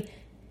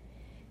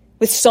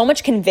so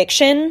much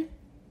conviction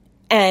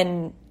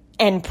and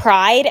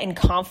pride and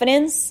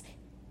confidence,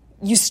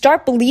 you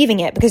start believing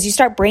it because you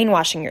start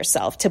brainwashing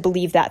yourself to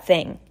believe that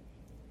thing.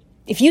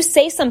 If you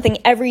say something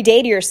every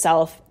day to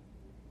yourself,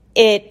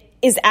 it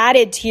is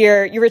added to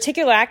your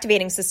reticular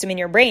activating system in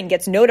your brain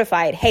gets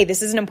notified, hey,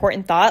 this is an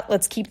important thought.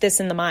 Let's keep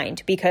this in the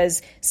mind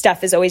because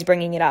stuff is always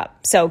bringing it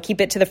up. So keep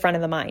it to the front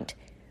of the mind,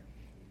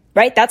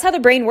 right? That's how the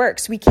brain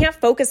works. We can't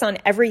focus on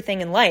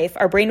everything in life.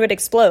 Our brain would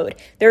explode.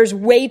 There's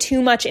way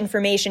too much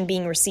information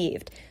being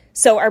received.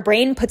 So our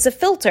brain puts a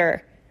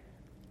filter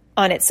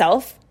on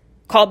itself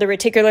called the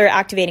reticular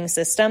activating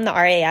system, the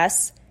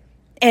RAS,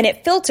 and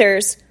it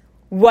filters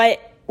what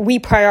we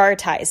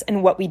prioritize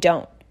and what we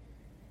don't.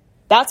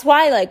 That's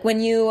why, like, when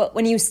you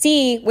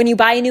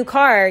buy a new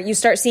car, you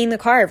start seeing the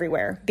car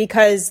everywhere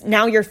because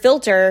now your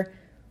filter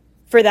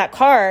for that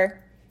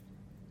car,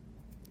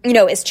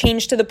 is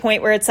changed to the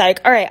point where it's like,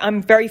 all right,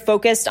 I'm very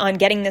focused on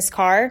getting this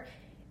car.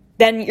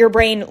 Then your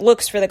brain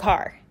looks for the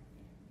car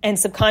and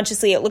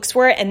subconsciously it looks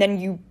for it. And then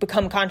you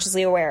become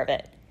consciously aware of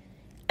it.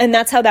 And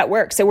that's how that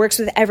works. It works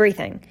with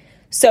everything.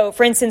 So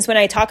for instance, when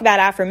I talk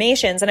about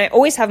affirmations, and I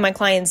always have my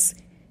clients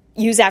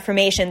use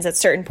affirmations at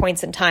certain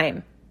points in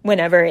time,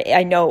 whenever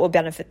I know it will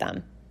benefit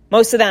them.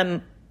 Most of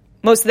them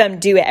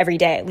do it every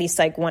day, at least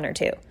like 1 or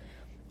 2.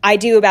 I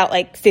do about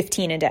like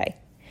 15 a day.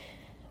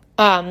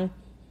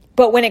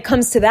 But when it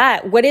comes to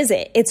that, what is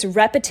it? It's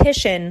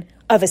repetition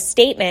of a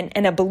statement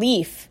and a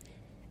belief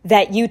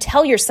that you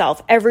tell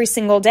yourself every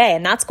single day.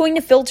 And that's going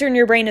to filter in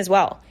your brain as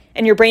well.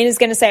 And your brain is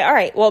going to say, all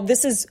right, well,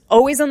 this is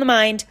always on the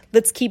mind.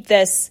 Let's keep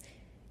this.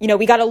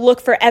 We got to look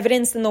for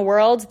evidence in the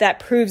world that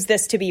proves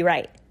this to be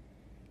right.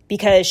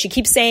 Because she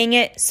keeps saying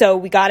it, so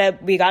we gotta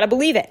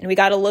believe it, and we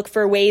gotta look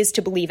for ways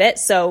to believe it.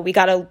 So we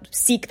gotta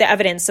seek the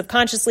evidence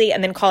subconsciously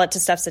and then call it to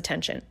stuff's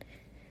attention.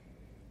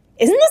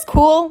 Isn't this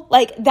cool?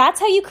 Like,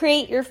 that's how you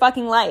create your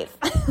fucking life.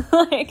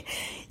 Like,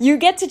 you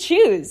get to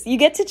choose. You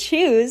get to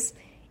choose,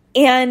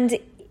 and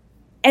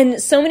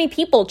so many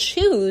people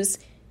choose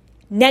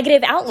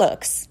negative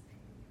outlooks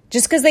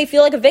just because they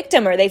feel like a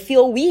victim or they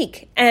feel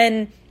weak,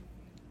 and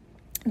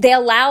they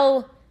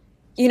allow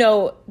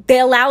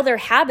their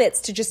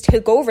habits to just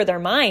take over their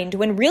mind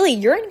when really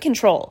you're in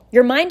control.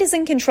 Your mind is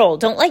in control.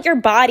 Don't let your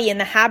body and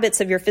the habits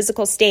of your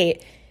physical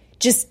state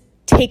just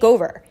take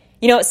over.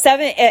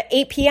 At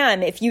 8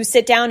 p.m., if you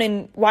sit down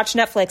and watch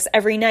Netflix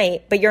every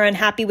night, but you're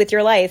unhappy with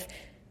your life,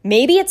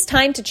 maybe it's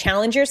time to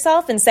challenge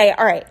yourself and say,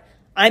 all right,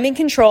 I'm in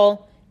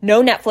control.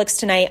 No Netflix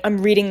tonight.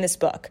 I'm reading this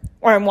book,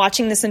 or I'm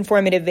watching this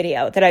informative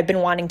video that I've been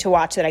wanting to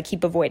watch that I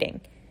keep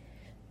avoiding.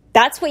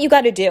 That's what you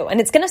got to do.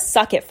 And it's going to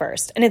suck at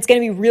first. And it's going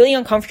to be really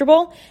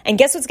uncomfortable. And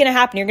guess what's going to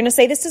happen? You're going to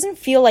say, this doesn't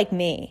feel like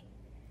me.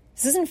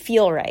 This doesn't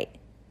feel right.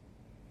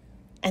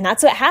 And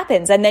that's what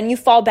happens. And then you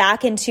fall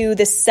back into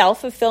this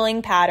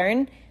self-fulfilling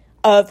pattern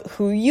of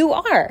who you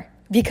are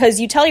because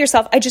you tell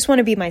yourself, I just want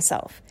to be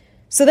myself.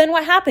 So then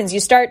what happens? You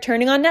start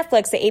turning on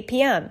Netflix at 8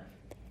 p.m.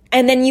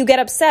 And then you get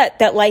upset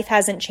that life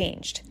hasn't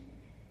changed.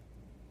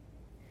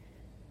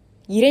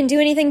 You didn't do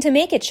anything to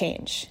make it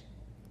change.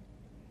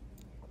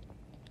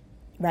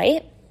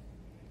 Right?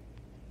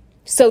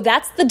 So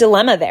that's the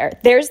dilemma there.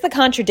 There's the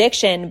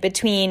contradiction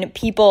between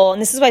people,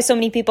 and this is why so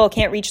many people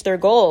can't reach their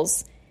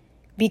goals,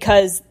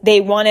 because they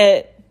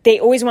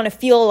always want to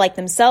feel like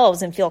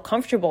themselves and feel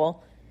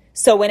comfortable.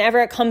 So whenever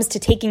it comes to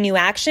taking new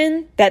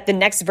action that the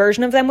next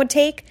version of them would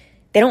take,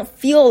 they don't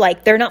feel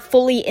like they're not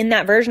fully in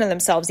that version of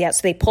themselves yet.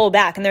 So they pull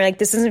back and they're like,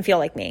 this doesn't feel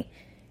like me.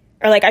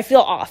 Or like, I feel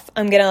off.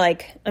 I'm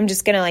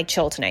just gonna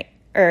chill tonight.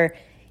 Or,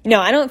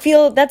 I don't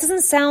feel, that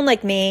doesn't sound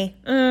like me.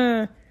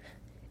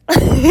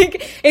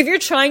 If you're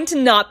trying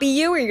to not be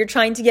you, or you're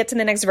trying to get to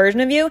the next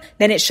version of you,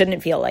 then it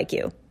shouldn't feel like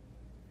you.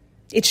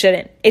 It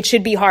shouldn't. It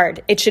should be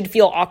hard. It should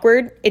feel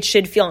awkward. It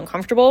should feel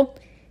uncomfortable.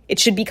 It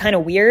should be kind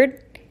of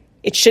weird.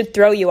 It should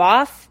throw you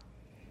off.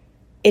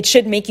 It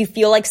should make you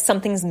feel like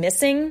something's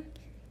missing.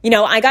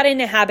 I got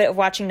in a habit of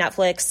watching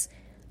Netflix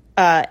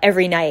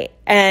every night.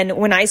 And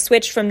when I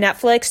switched from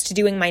Netflix to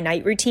doing my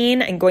night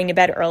routine and going to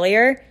bed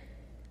earlier,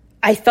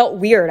 I felt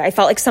weird. I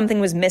felt like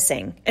something was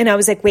missing. And I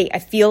was like, wait, I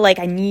feel like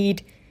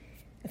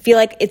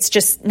it's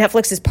just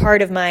Netflix is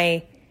part of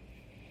my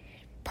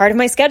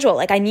schedule.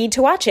 Like, I need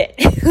to watch it.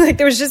 Like,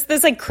 there was just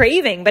this like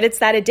craving, but it's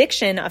that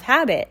addiction of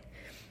habit.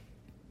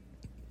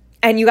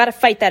 And you got to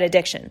fight that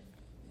addiction.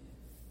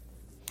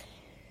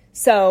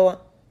 So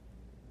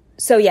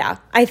yeah,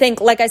 I think,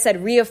 like I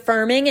said,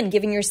 reaffirming and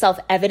giving yourself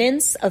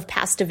evidence of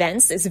past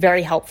events is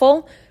very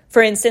helpful.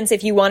 For instance,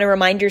 if you want to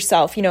remind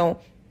yourself,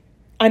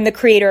 I'm the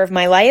creator of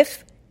my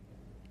life,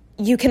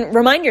 you can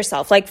remind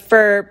yourself, like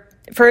for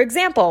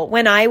example,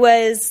 when I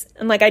was,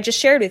 and like I just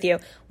shared with you,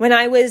 when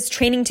I was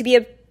training to be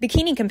a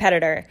bikini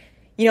competitor,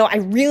 I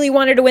really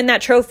wanted to win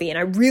that trophy and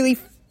I really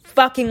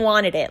fucking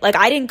wanted it. Like,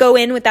 I didn't go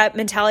in with that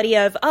mentality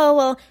of, oh,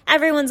 well,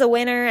 everyone's a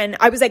winner. And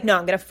I was like, no,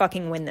 I'm going to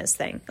fucking win this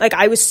thing. Like,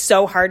 I was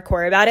so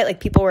hardcore about it. Like,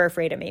 people were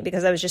afraid of me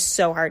because I was just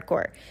so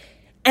hardcore.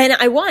 And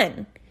I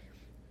won.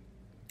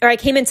 Or I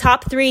came in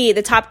top 3.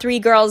 The top 3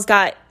 girls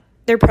got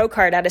their pro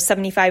card out of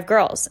 75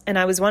 girls. And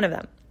I was one of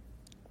them.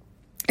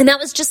 And that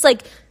was just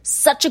like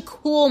such a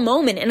cool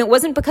moment. And it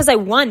wasn't because I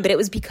won, but it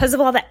was because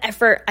of all the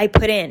effort I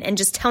put in and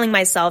just telling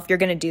myself, you're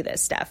going to do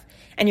this stuff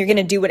and you're going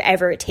to do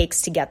whatever it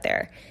takes to get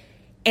there.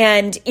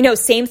 And,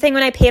 same thing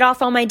when I paid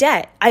off all my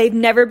debt. I've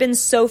never been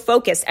so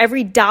focused.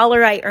 Every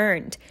dollar I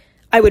earned,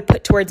 I would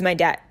put towards my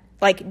debt.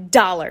 Like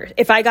dollar.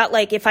 If I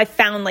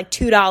found like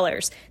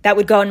 $2, that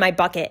would go in my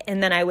bucket,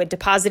 and then I would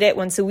deposit it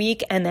once a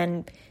week, and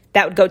then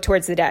that would go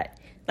towards the debt.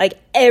 Like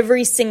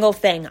every single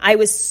thing. I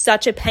was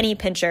such a penny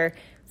pincher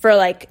for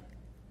a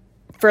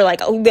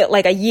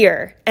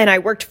year, and I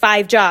worked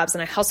 5 jobs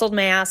and I hustled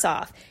my ass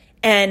off,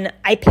 and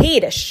I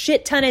paid a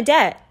shit ton of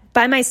debt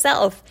by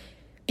myself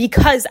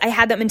because I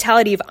had that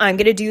mentality of, I'm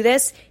going to do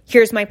this.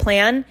 Here's my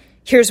plan.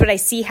 Here's what I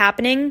see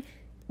happening.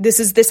 These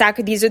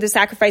are the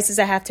sacrifices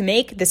I have to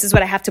make. This is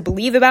what I have to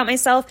believe about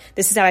myself.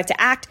 This is how I have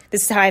to act.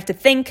 This is how I have to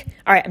think.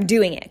 All right, I'm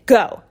doing it.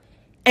 Go.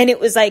 And it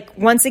was like,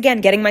 once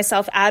again, getting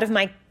myself out of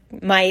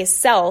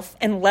myself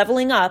and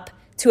leveling up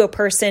to a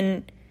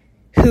person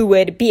who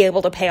would be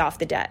able to pay off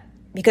the debt,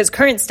 because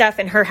current Steph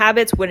and her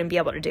habits wouldn't be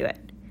able to do it.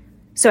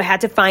 So I had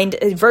to find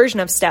a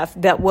version of Steph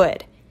that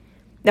would.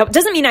 Now, it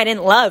doesn't mean I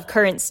didn't love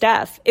current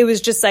Steph. It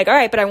was just like, all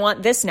right, but I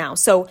want this now.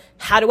 So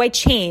how do I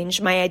change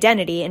my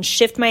identity and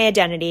shift my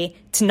identity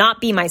to not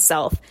be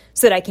myself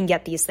so that I can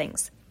get these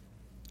things?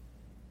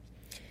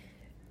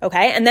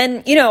 Okay. And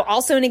then,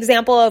 also an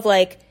example of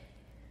like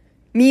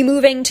me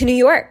moving to New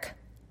York.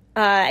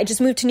 I just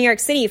moved to New York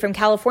City from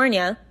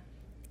California,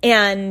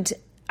 and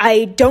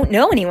I don't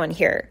know anyone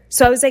here.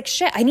 So I was like,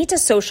 shit, I need to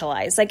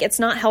socialize. Like, it's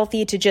not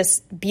healthy to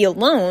just be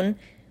alone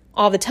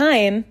all the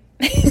time.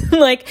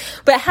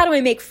 But how do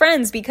I make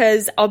friends?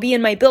 Because I'll be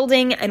in my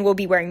building and we'll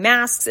be wearing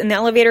masks in the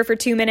elevator for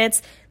 2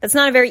 minutes. That's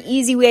not a very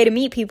easy way to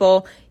meet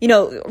people.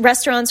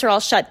 Restaurants are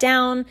all shut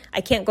down. I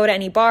can't go to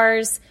any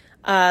bars.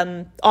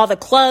 All the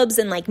clubs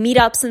and like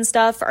meetups and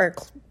stuff are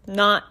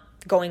not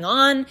going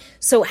on.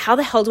 So how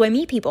the hell do I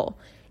meet people?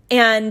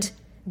 And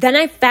then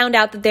I found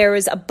out that there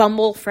was a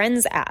Bumble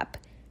Friends app.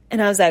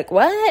 And I was like,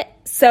 what?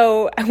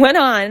 So I went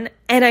on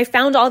and I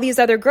found all these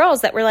other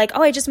girls that were like,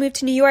 oh, I just moved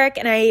to New York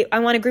and I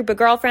want a group of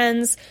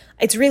girlfriends.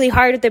 It's really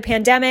hard with the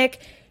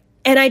pandemic.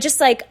 And I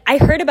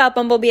heard about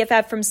Bumble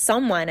BFF from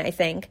someone, I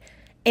think.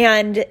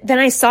 And then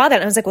I saw that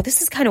and I was like, well,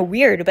 this is kind of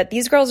weird, but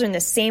these girls are in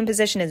the same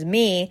position as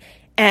me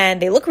and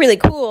they look really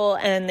cool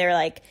and they're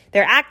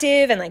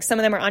active and like some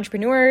of them are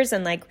entrepreneurs,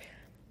 and like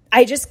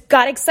I just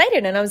got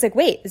excited and I was like,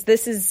 wait,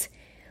 this is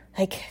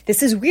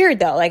weird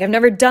though. Like, I've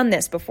never done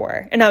this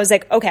before. And I was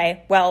like,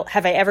 okay, well,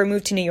 have I ever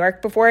moved to New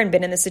York before and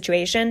been in this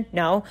situation?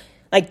 No.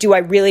 Like, do I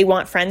really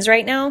want friends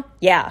right now?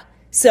 Yeah.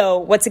 So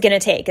what's it going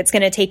to take? It's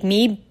going to take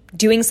me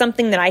doing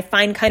something that I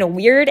find kind of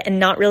weird and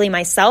not really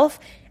myself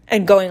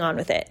and going on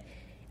with it.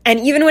 And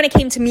even when it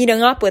came to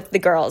meeting up with the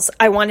girls,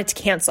 I wanted to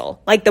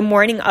cancel. Like the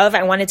morning of,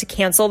 I wanted to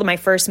cancel my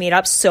first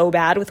meetup so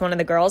bad with one of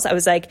the girls. I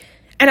was like,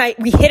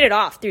 we hit it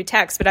off through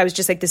text, but I was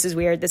just like, this is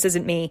weird. This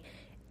isn't me.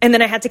 And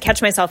then I had to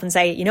catch myself and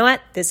say, you know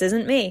what? This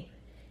isn't me.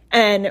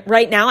 And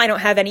right now I don't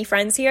have any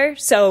friends here.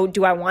 So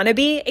do I want to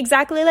be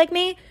exactly like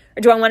me?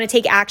 Or do I want to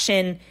take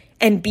action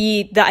and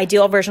be the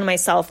ideal version of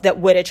myself that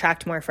would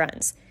attract more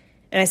friends?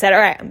 And I said, all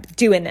right, I'm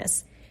doing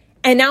this.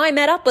 And now I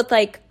met up with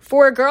like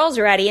 4 girls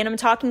already and I'm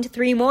talking to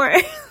 3 more.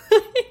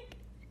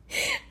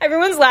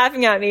 Everyone's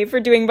laughing at me for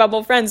doing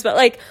Bumble Friends, but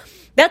like,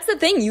 that's the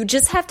thing. You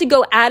just have to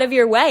go out of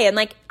your way. And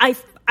like, I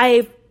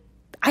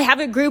have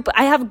a group,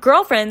 I have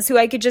girlfriends who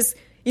I could just,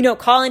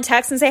 call and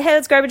text and say, hey,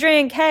 let's grab a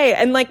drink. Hey.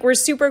 And like, we're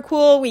super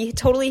cool. We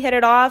totally hit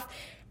it off.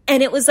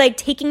 And it was like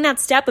taking that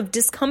step of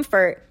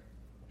discomfort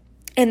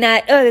and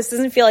that, oh, this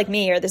doesn't feel like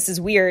me, or this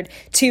is weird,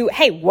 to,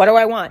 hey, what do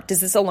I want?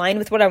 Does this align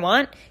with what I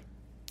want?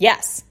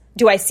 Yes.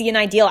 Do I see an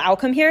ideal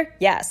outcome here?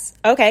 Yes.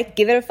 Okay.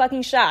 Give it a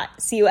fucking shot.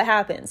 See what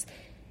happens.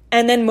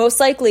 And then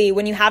most likely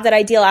when you have that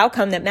ideal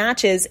outcome that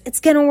matches, it's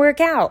going to work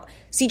out.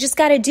 So you just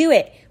got to do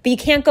it. But you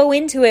can't go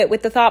into it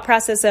with the thought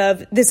process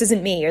of this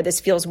isn't me or this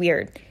feels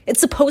weird. It's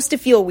supposed to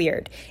feel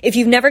weird. If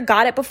you've never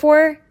got it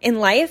before in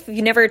life, if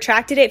you never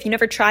attracted it, if you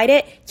never tried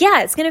it,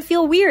 yeah, it's going to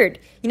feel weird.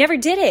 You never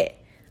did it,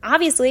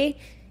 obviously,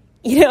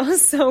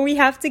 so we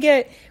have to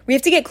get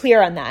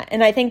clear on that.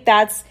 And I think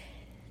that's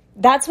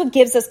what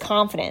gives us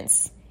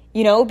confidence,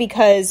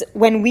 because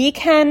when we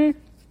can,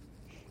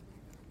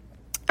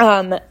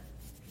 when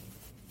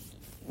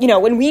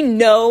we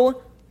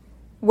know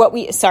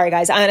sorry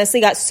guys, I honestly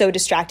got so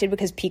distracted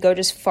because Pico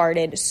just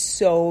farted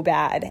so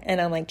bad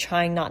and I'm like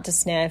trying not to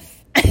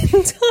sniff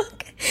and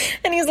talk,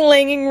 and he's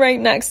laying right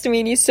next to me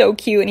and he's so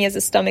cute and he has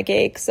a stomach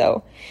ache.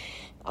 So,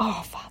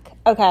 oh fuck.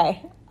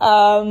 Okay.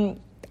 I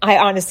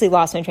honestly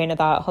lost my train of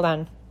thought. Hold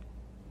on.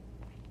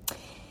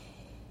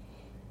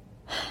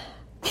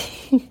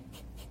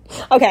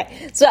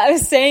 Okay. So I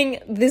was saying,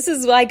 this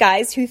is why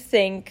guys who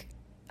think,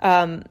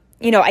 I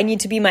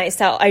need to be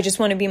myself, I just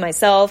want to be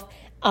myself.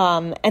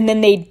 And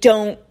then they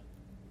don't,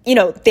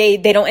 they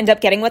don't end up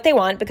getting what they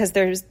want because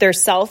their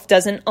self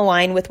doesn't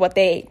align with what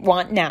they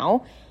want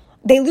now.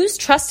 They lose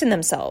trust in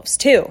themselves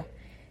too.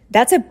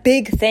 That's a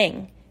big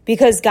thing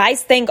because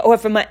guys think, oh,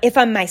 if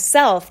I'm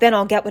myself, then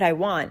I'll get what I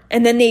want.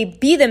 And then they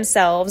be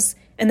themselves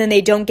and then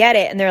they don't get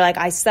it. And they're like,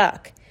 I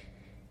suck.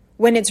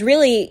 when it's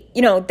really,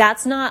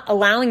 that's not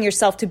allowing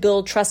yourself to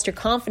build trust or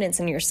confidence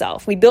in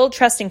yourself. We build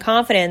trust and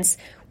confidence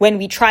when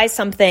we try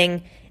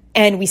something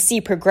and we see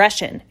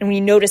progression and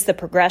we notice the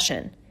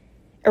progression,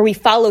 or we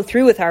follow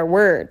through with our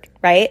word,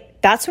 right?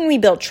 That's when we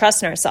build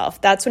trust in ourselves.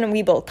 That's when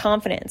we build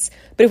confidence.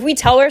 But if we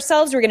tell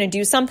ourselves we're going to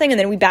do something and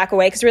then we back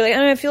away because we're like,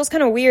 it feels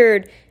kind of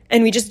weird,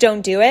 and we just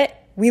don't do it,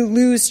 we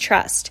lose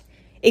trust.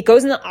 It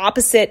goes in the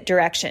opposite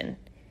direction.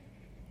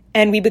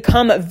 And we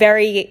become a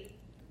very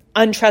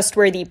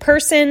untrustworthy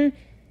person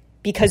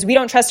because we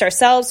don't trust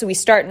ourselves. So we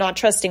start not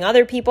trusting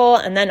other people,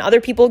 and then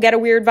other people get a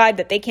weird vibe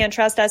that they can't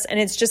trust us. And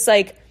it's just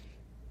like,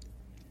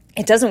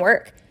 it doesn't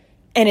work.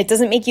 And it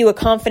doesn't make you a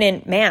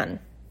confident man.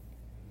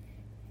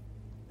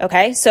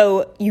 Okay,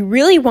 so you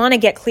really want to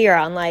get clear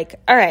on like,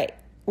 all right,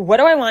 what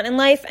do I want in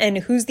life, and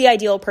who's the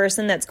ideal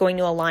person that's going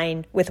to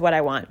align with what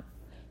I want?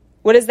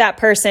 What is that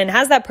person? How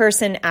does that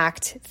person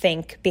act,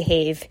 think,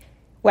 behave?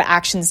 What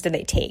actions do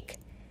they take?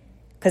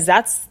 Because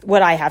that's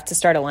what I have to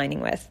start aligning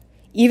with.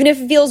 Even if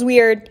it feels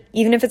weird,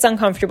 even if it's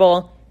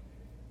uncomfortable,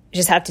 you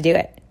just have to do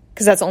it,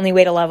 because that's the only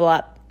way to level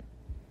up.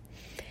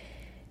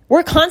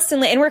 We're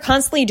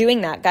constantly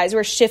doing that, guys.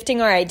 We're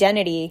shifting our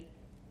identity.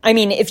 I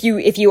mean, if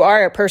you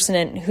are a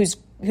person who's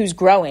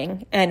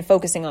growing and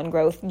focusing on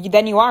growth,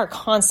 then you are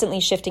constantly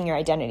shifting your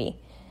identity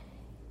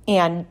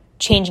and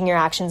changing your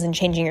actions and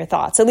changing your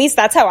thoughts. At least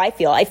that's how I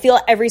feel. I feel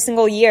every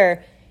single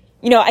year.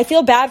 I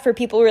feel bad for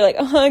people who are like,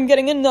 I'm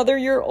getting another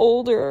year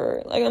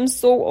older. Like, I'm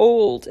so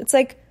old. It's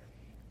like,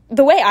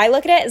 the way I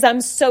look at it is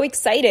I'm so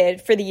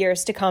excited for the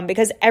years to come,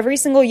 because every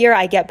single year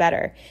I get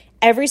better.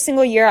 Every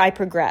single year I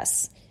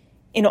progress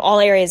in all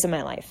areas of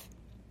my life.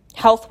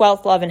 Health,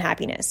 wealth, love, and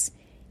happiness.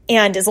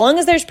 And as long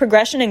as there's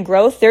progression and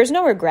growth, there's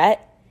no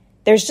regret.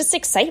 There's just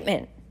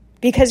excitement,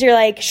 because you're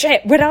like,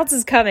 shit, what else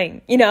is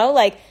coming?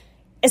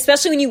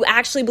 Especially when you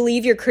actually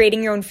believe you're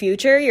creating your own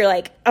future, you're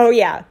like, oh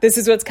yeah, this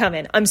is what's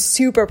coming. I'm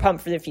super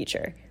pumped for the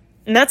future.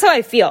 And that's how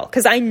I feel,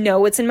 because I know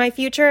what's in my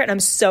future, and I'm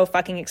so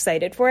fucking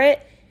excited for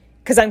it,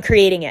 because I'm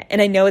creating it, and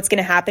I know it's going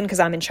to happen because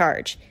I'm in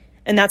charge.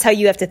 And that's how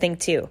you have to think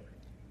too.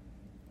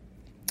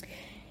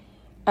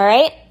 All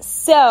right,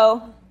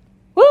 so,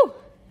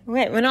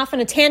 went off on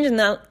a tangent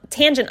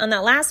on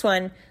that last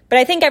one, but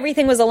I think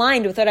everything was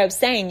aligned with what I was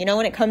saying.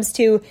 When it comes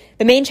to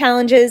the main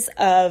challenges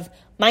of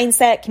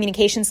mindset,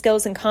 communication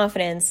skills, and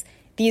confidence,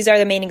 these are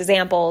the main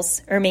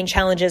examples or main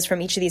challenges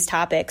from each of these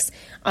topics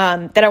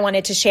that I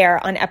wanted to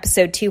share on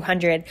episode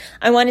 200.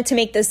 I wanted to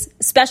make this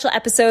special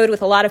episode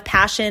with a lot of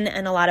passion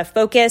and a lot of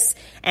focus,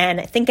 and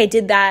I think I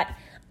did that.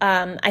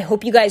 I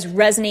hope you guys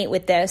resonate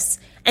with this,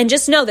 and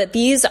just know that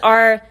these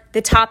are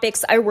the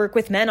topics I work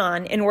with men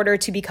on in order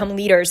to become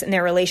leaders in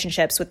their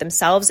relationships with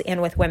themselves and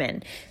with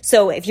women.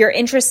 So if you're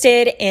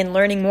interested in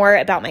learning more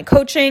about my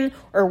coaching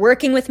or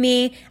working with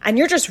me, and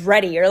you're just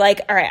ready, you're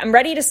like, all right, I'm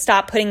ready to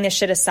stop putting this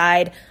shit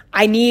aside.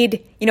 I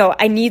need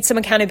some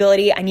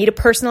accountability. I need a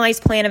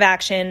personalized plan of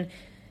action,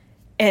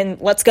 and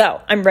let's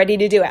go. I'm ready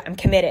to do it. I'm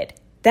committed.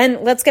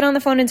 Then let's get on the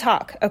phone and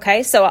talk,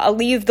 okay? So I'll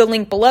leave the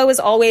link below, as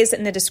always,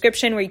 in the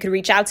description, where you could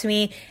reach out to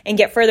me and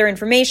get further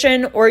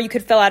information, or you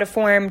could fill out a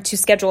form to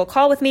schedule a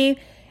call with me,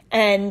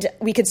 and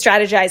we could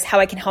strategize how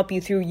I can help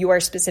you through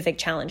your specific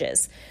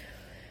challenges.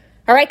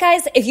 All right,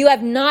 guys, if you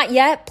have not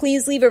yet,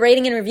 please leave a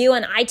rating and review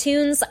on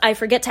iTunes. I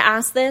forget to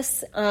ask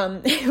this,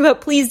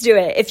 but please do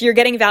it. If you're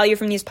getting value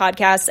from these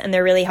podcasts and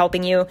they're really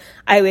helping you,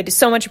 I would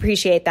so much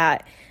appreciate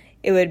that.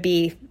 It would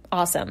be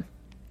awesome.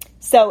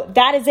 So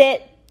that is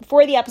it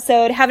for the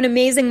episode. Have an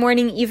amazing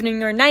morning,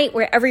 evening, or night,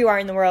 wherever you are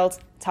in the world.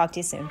 Talk to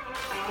you soon.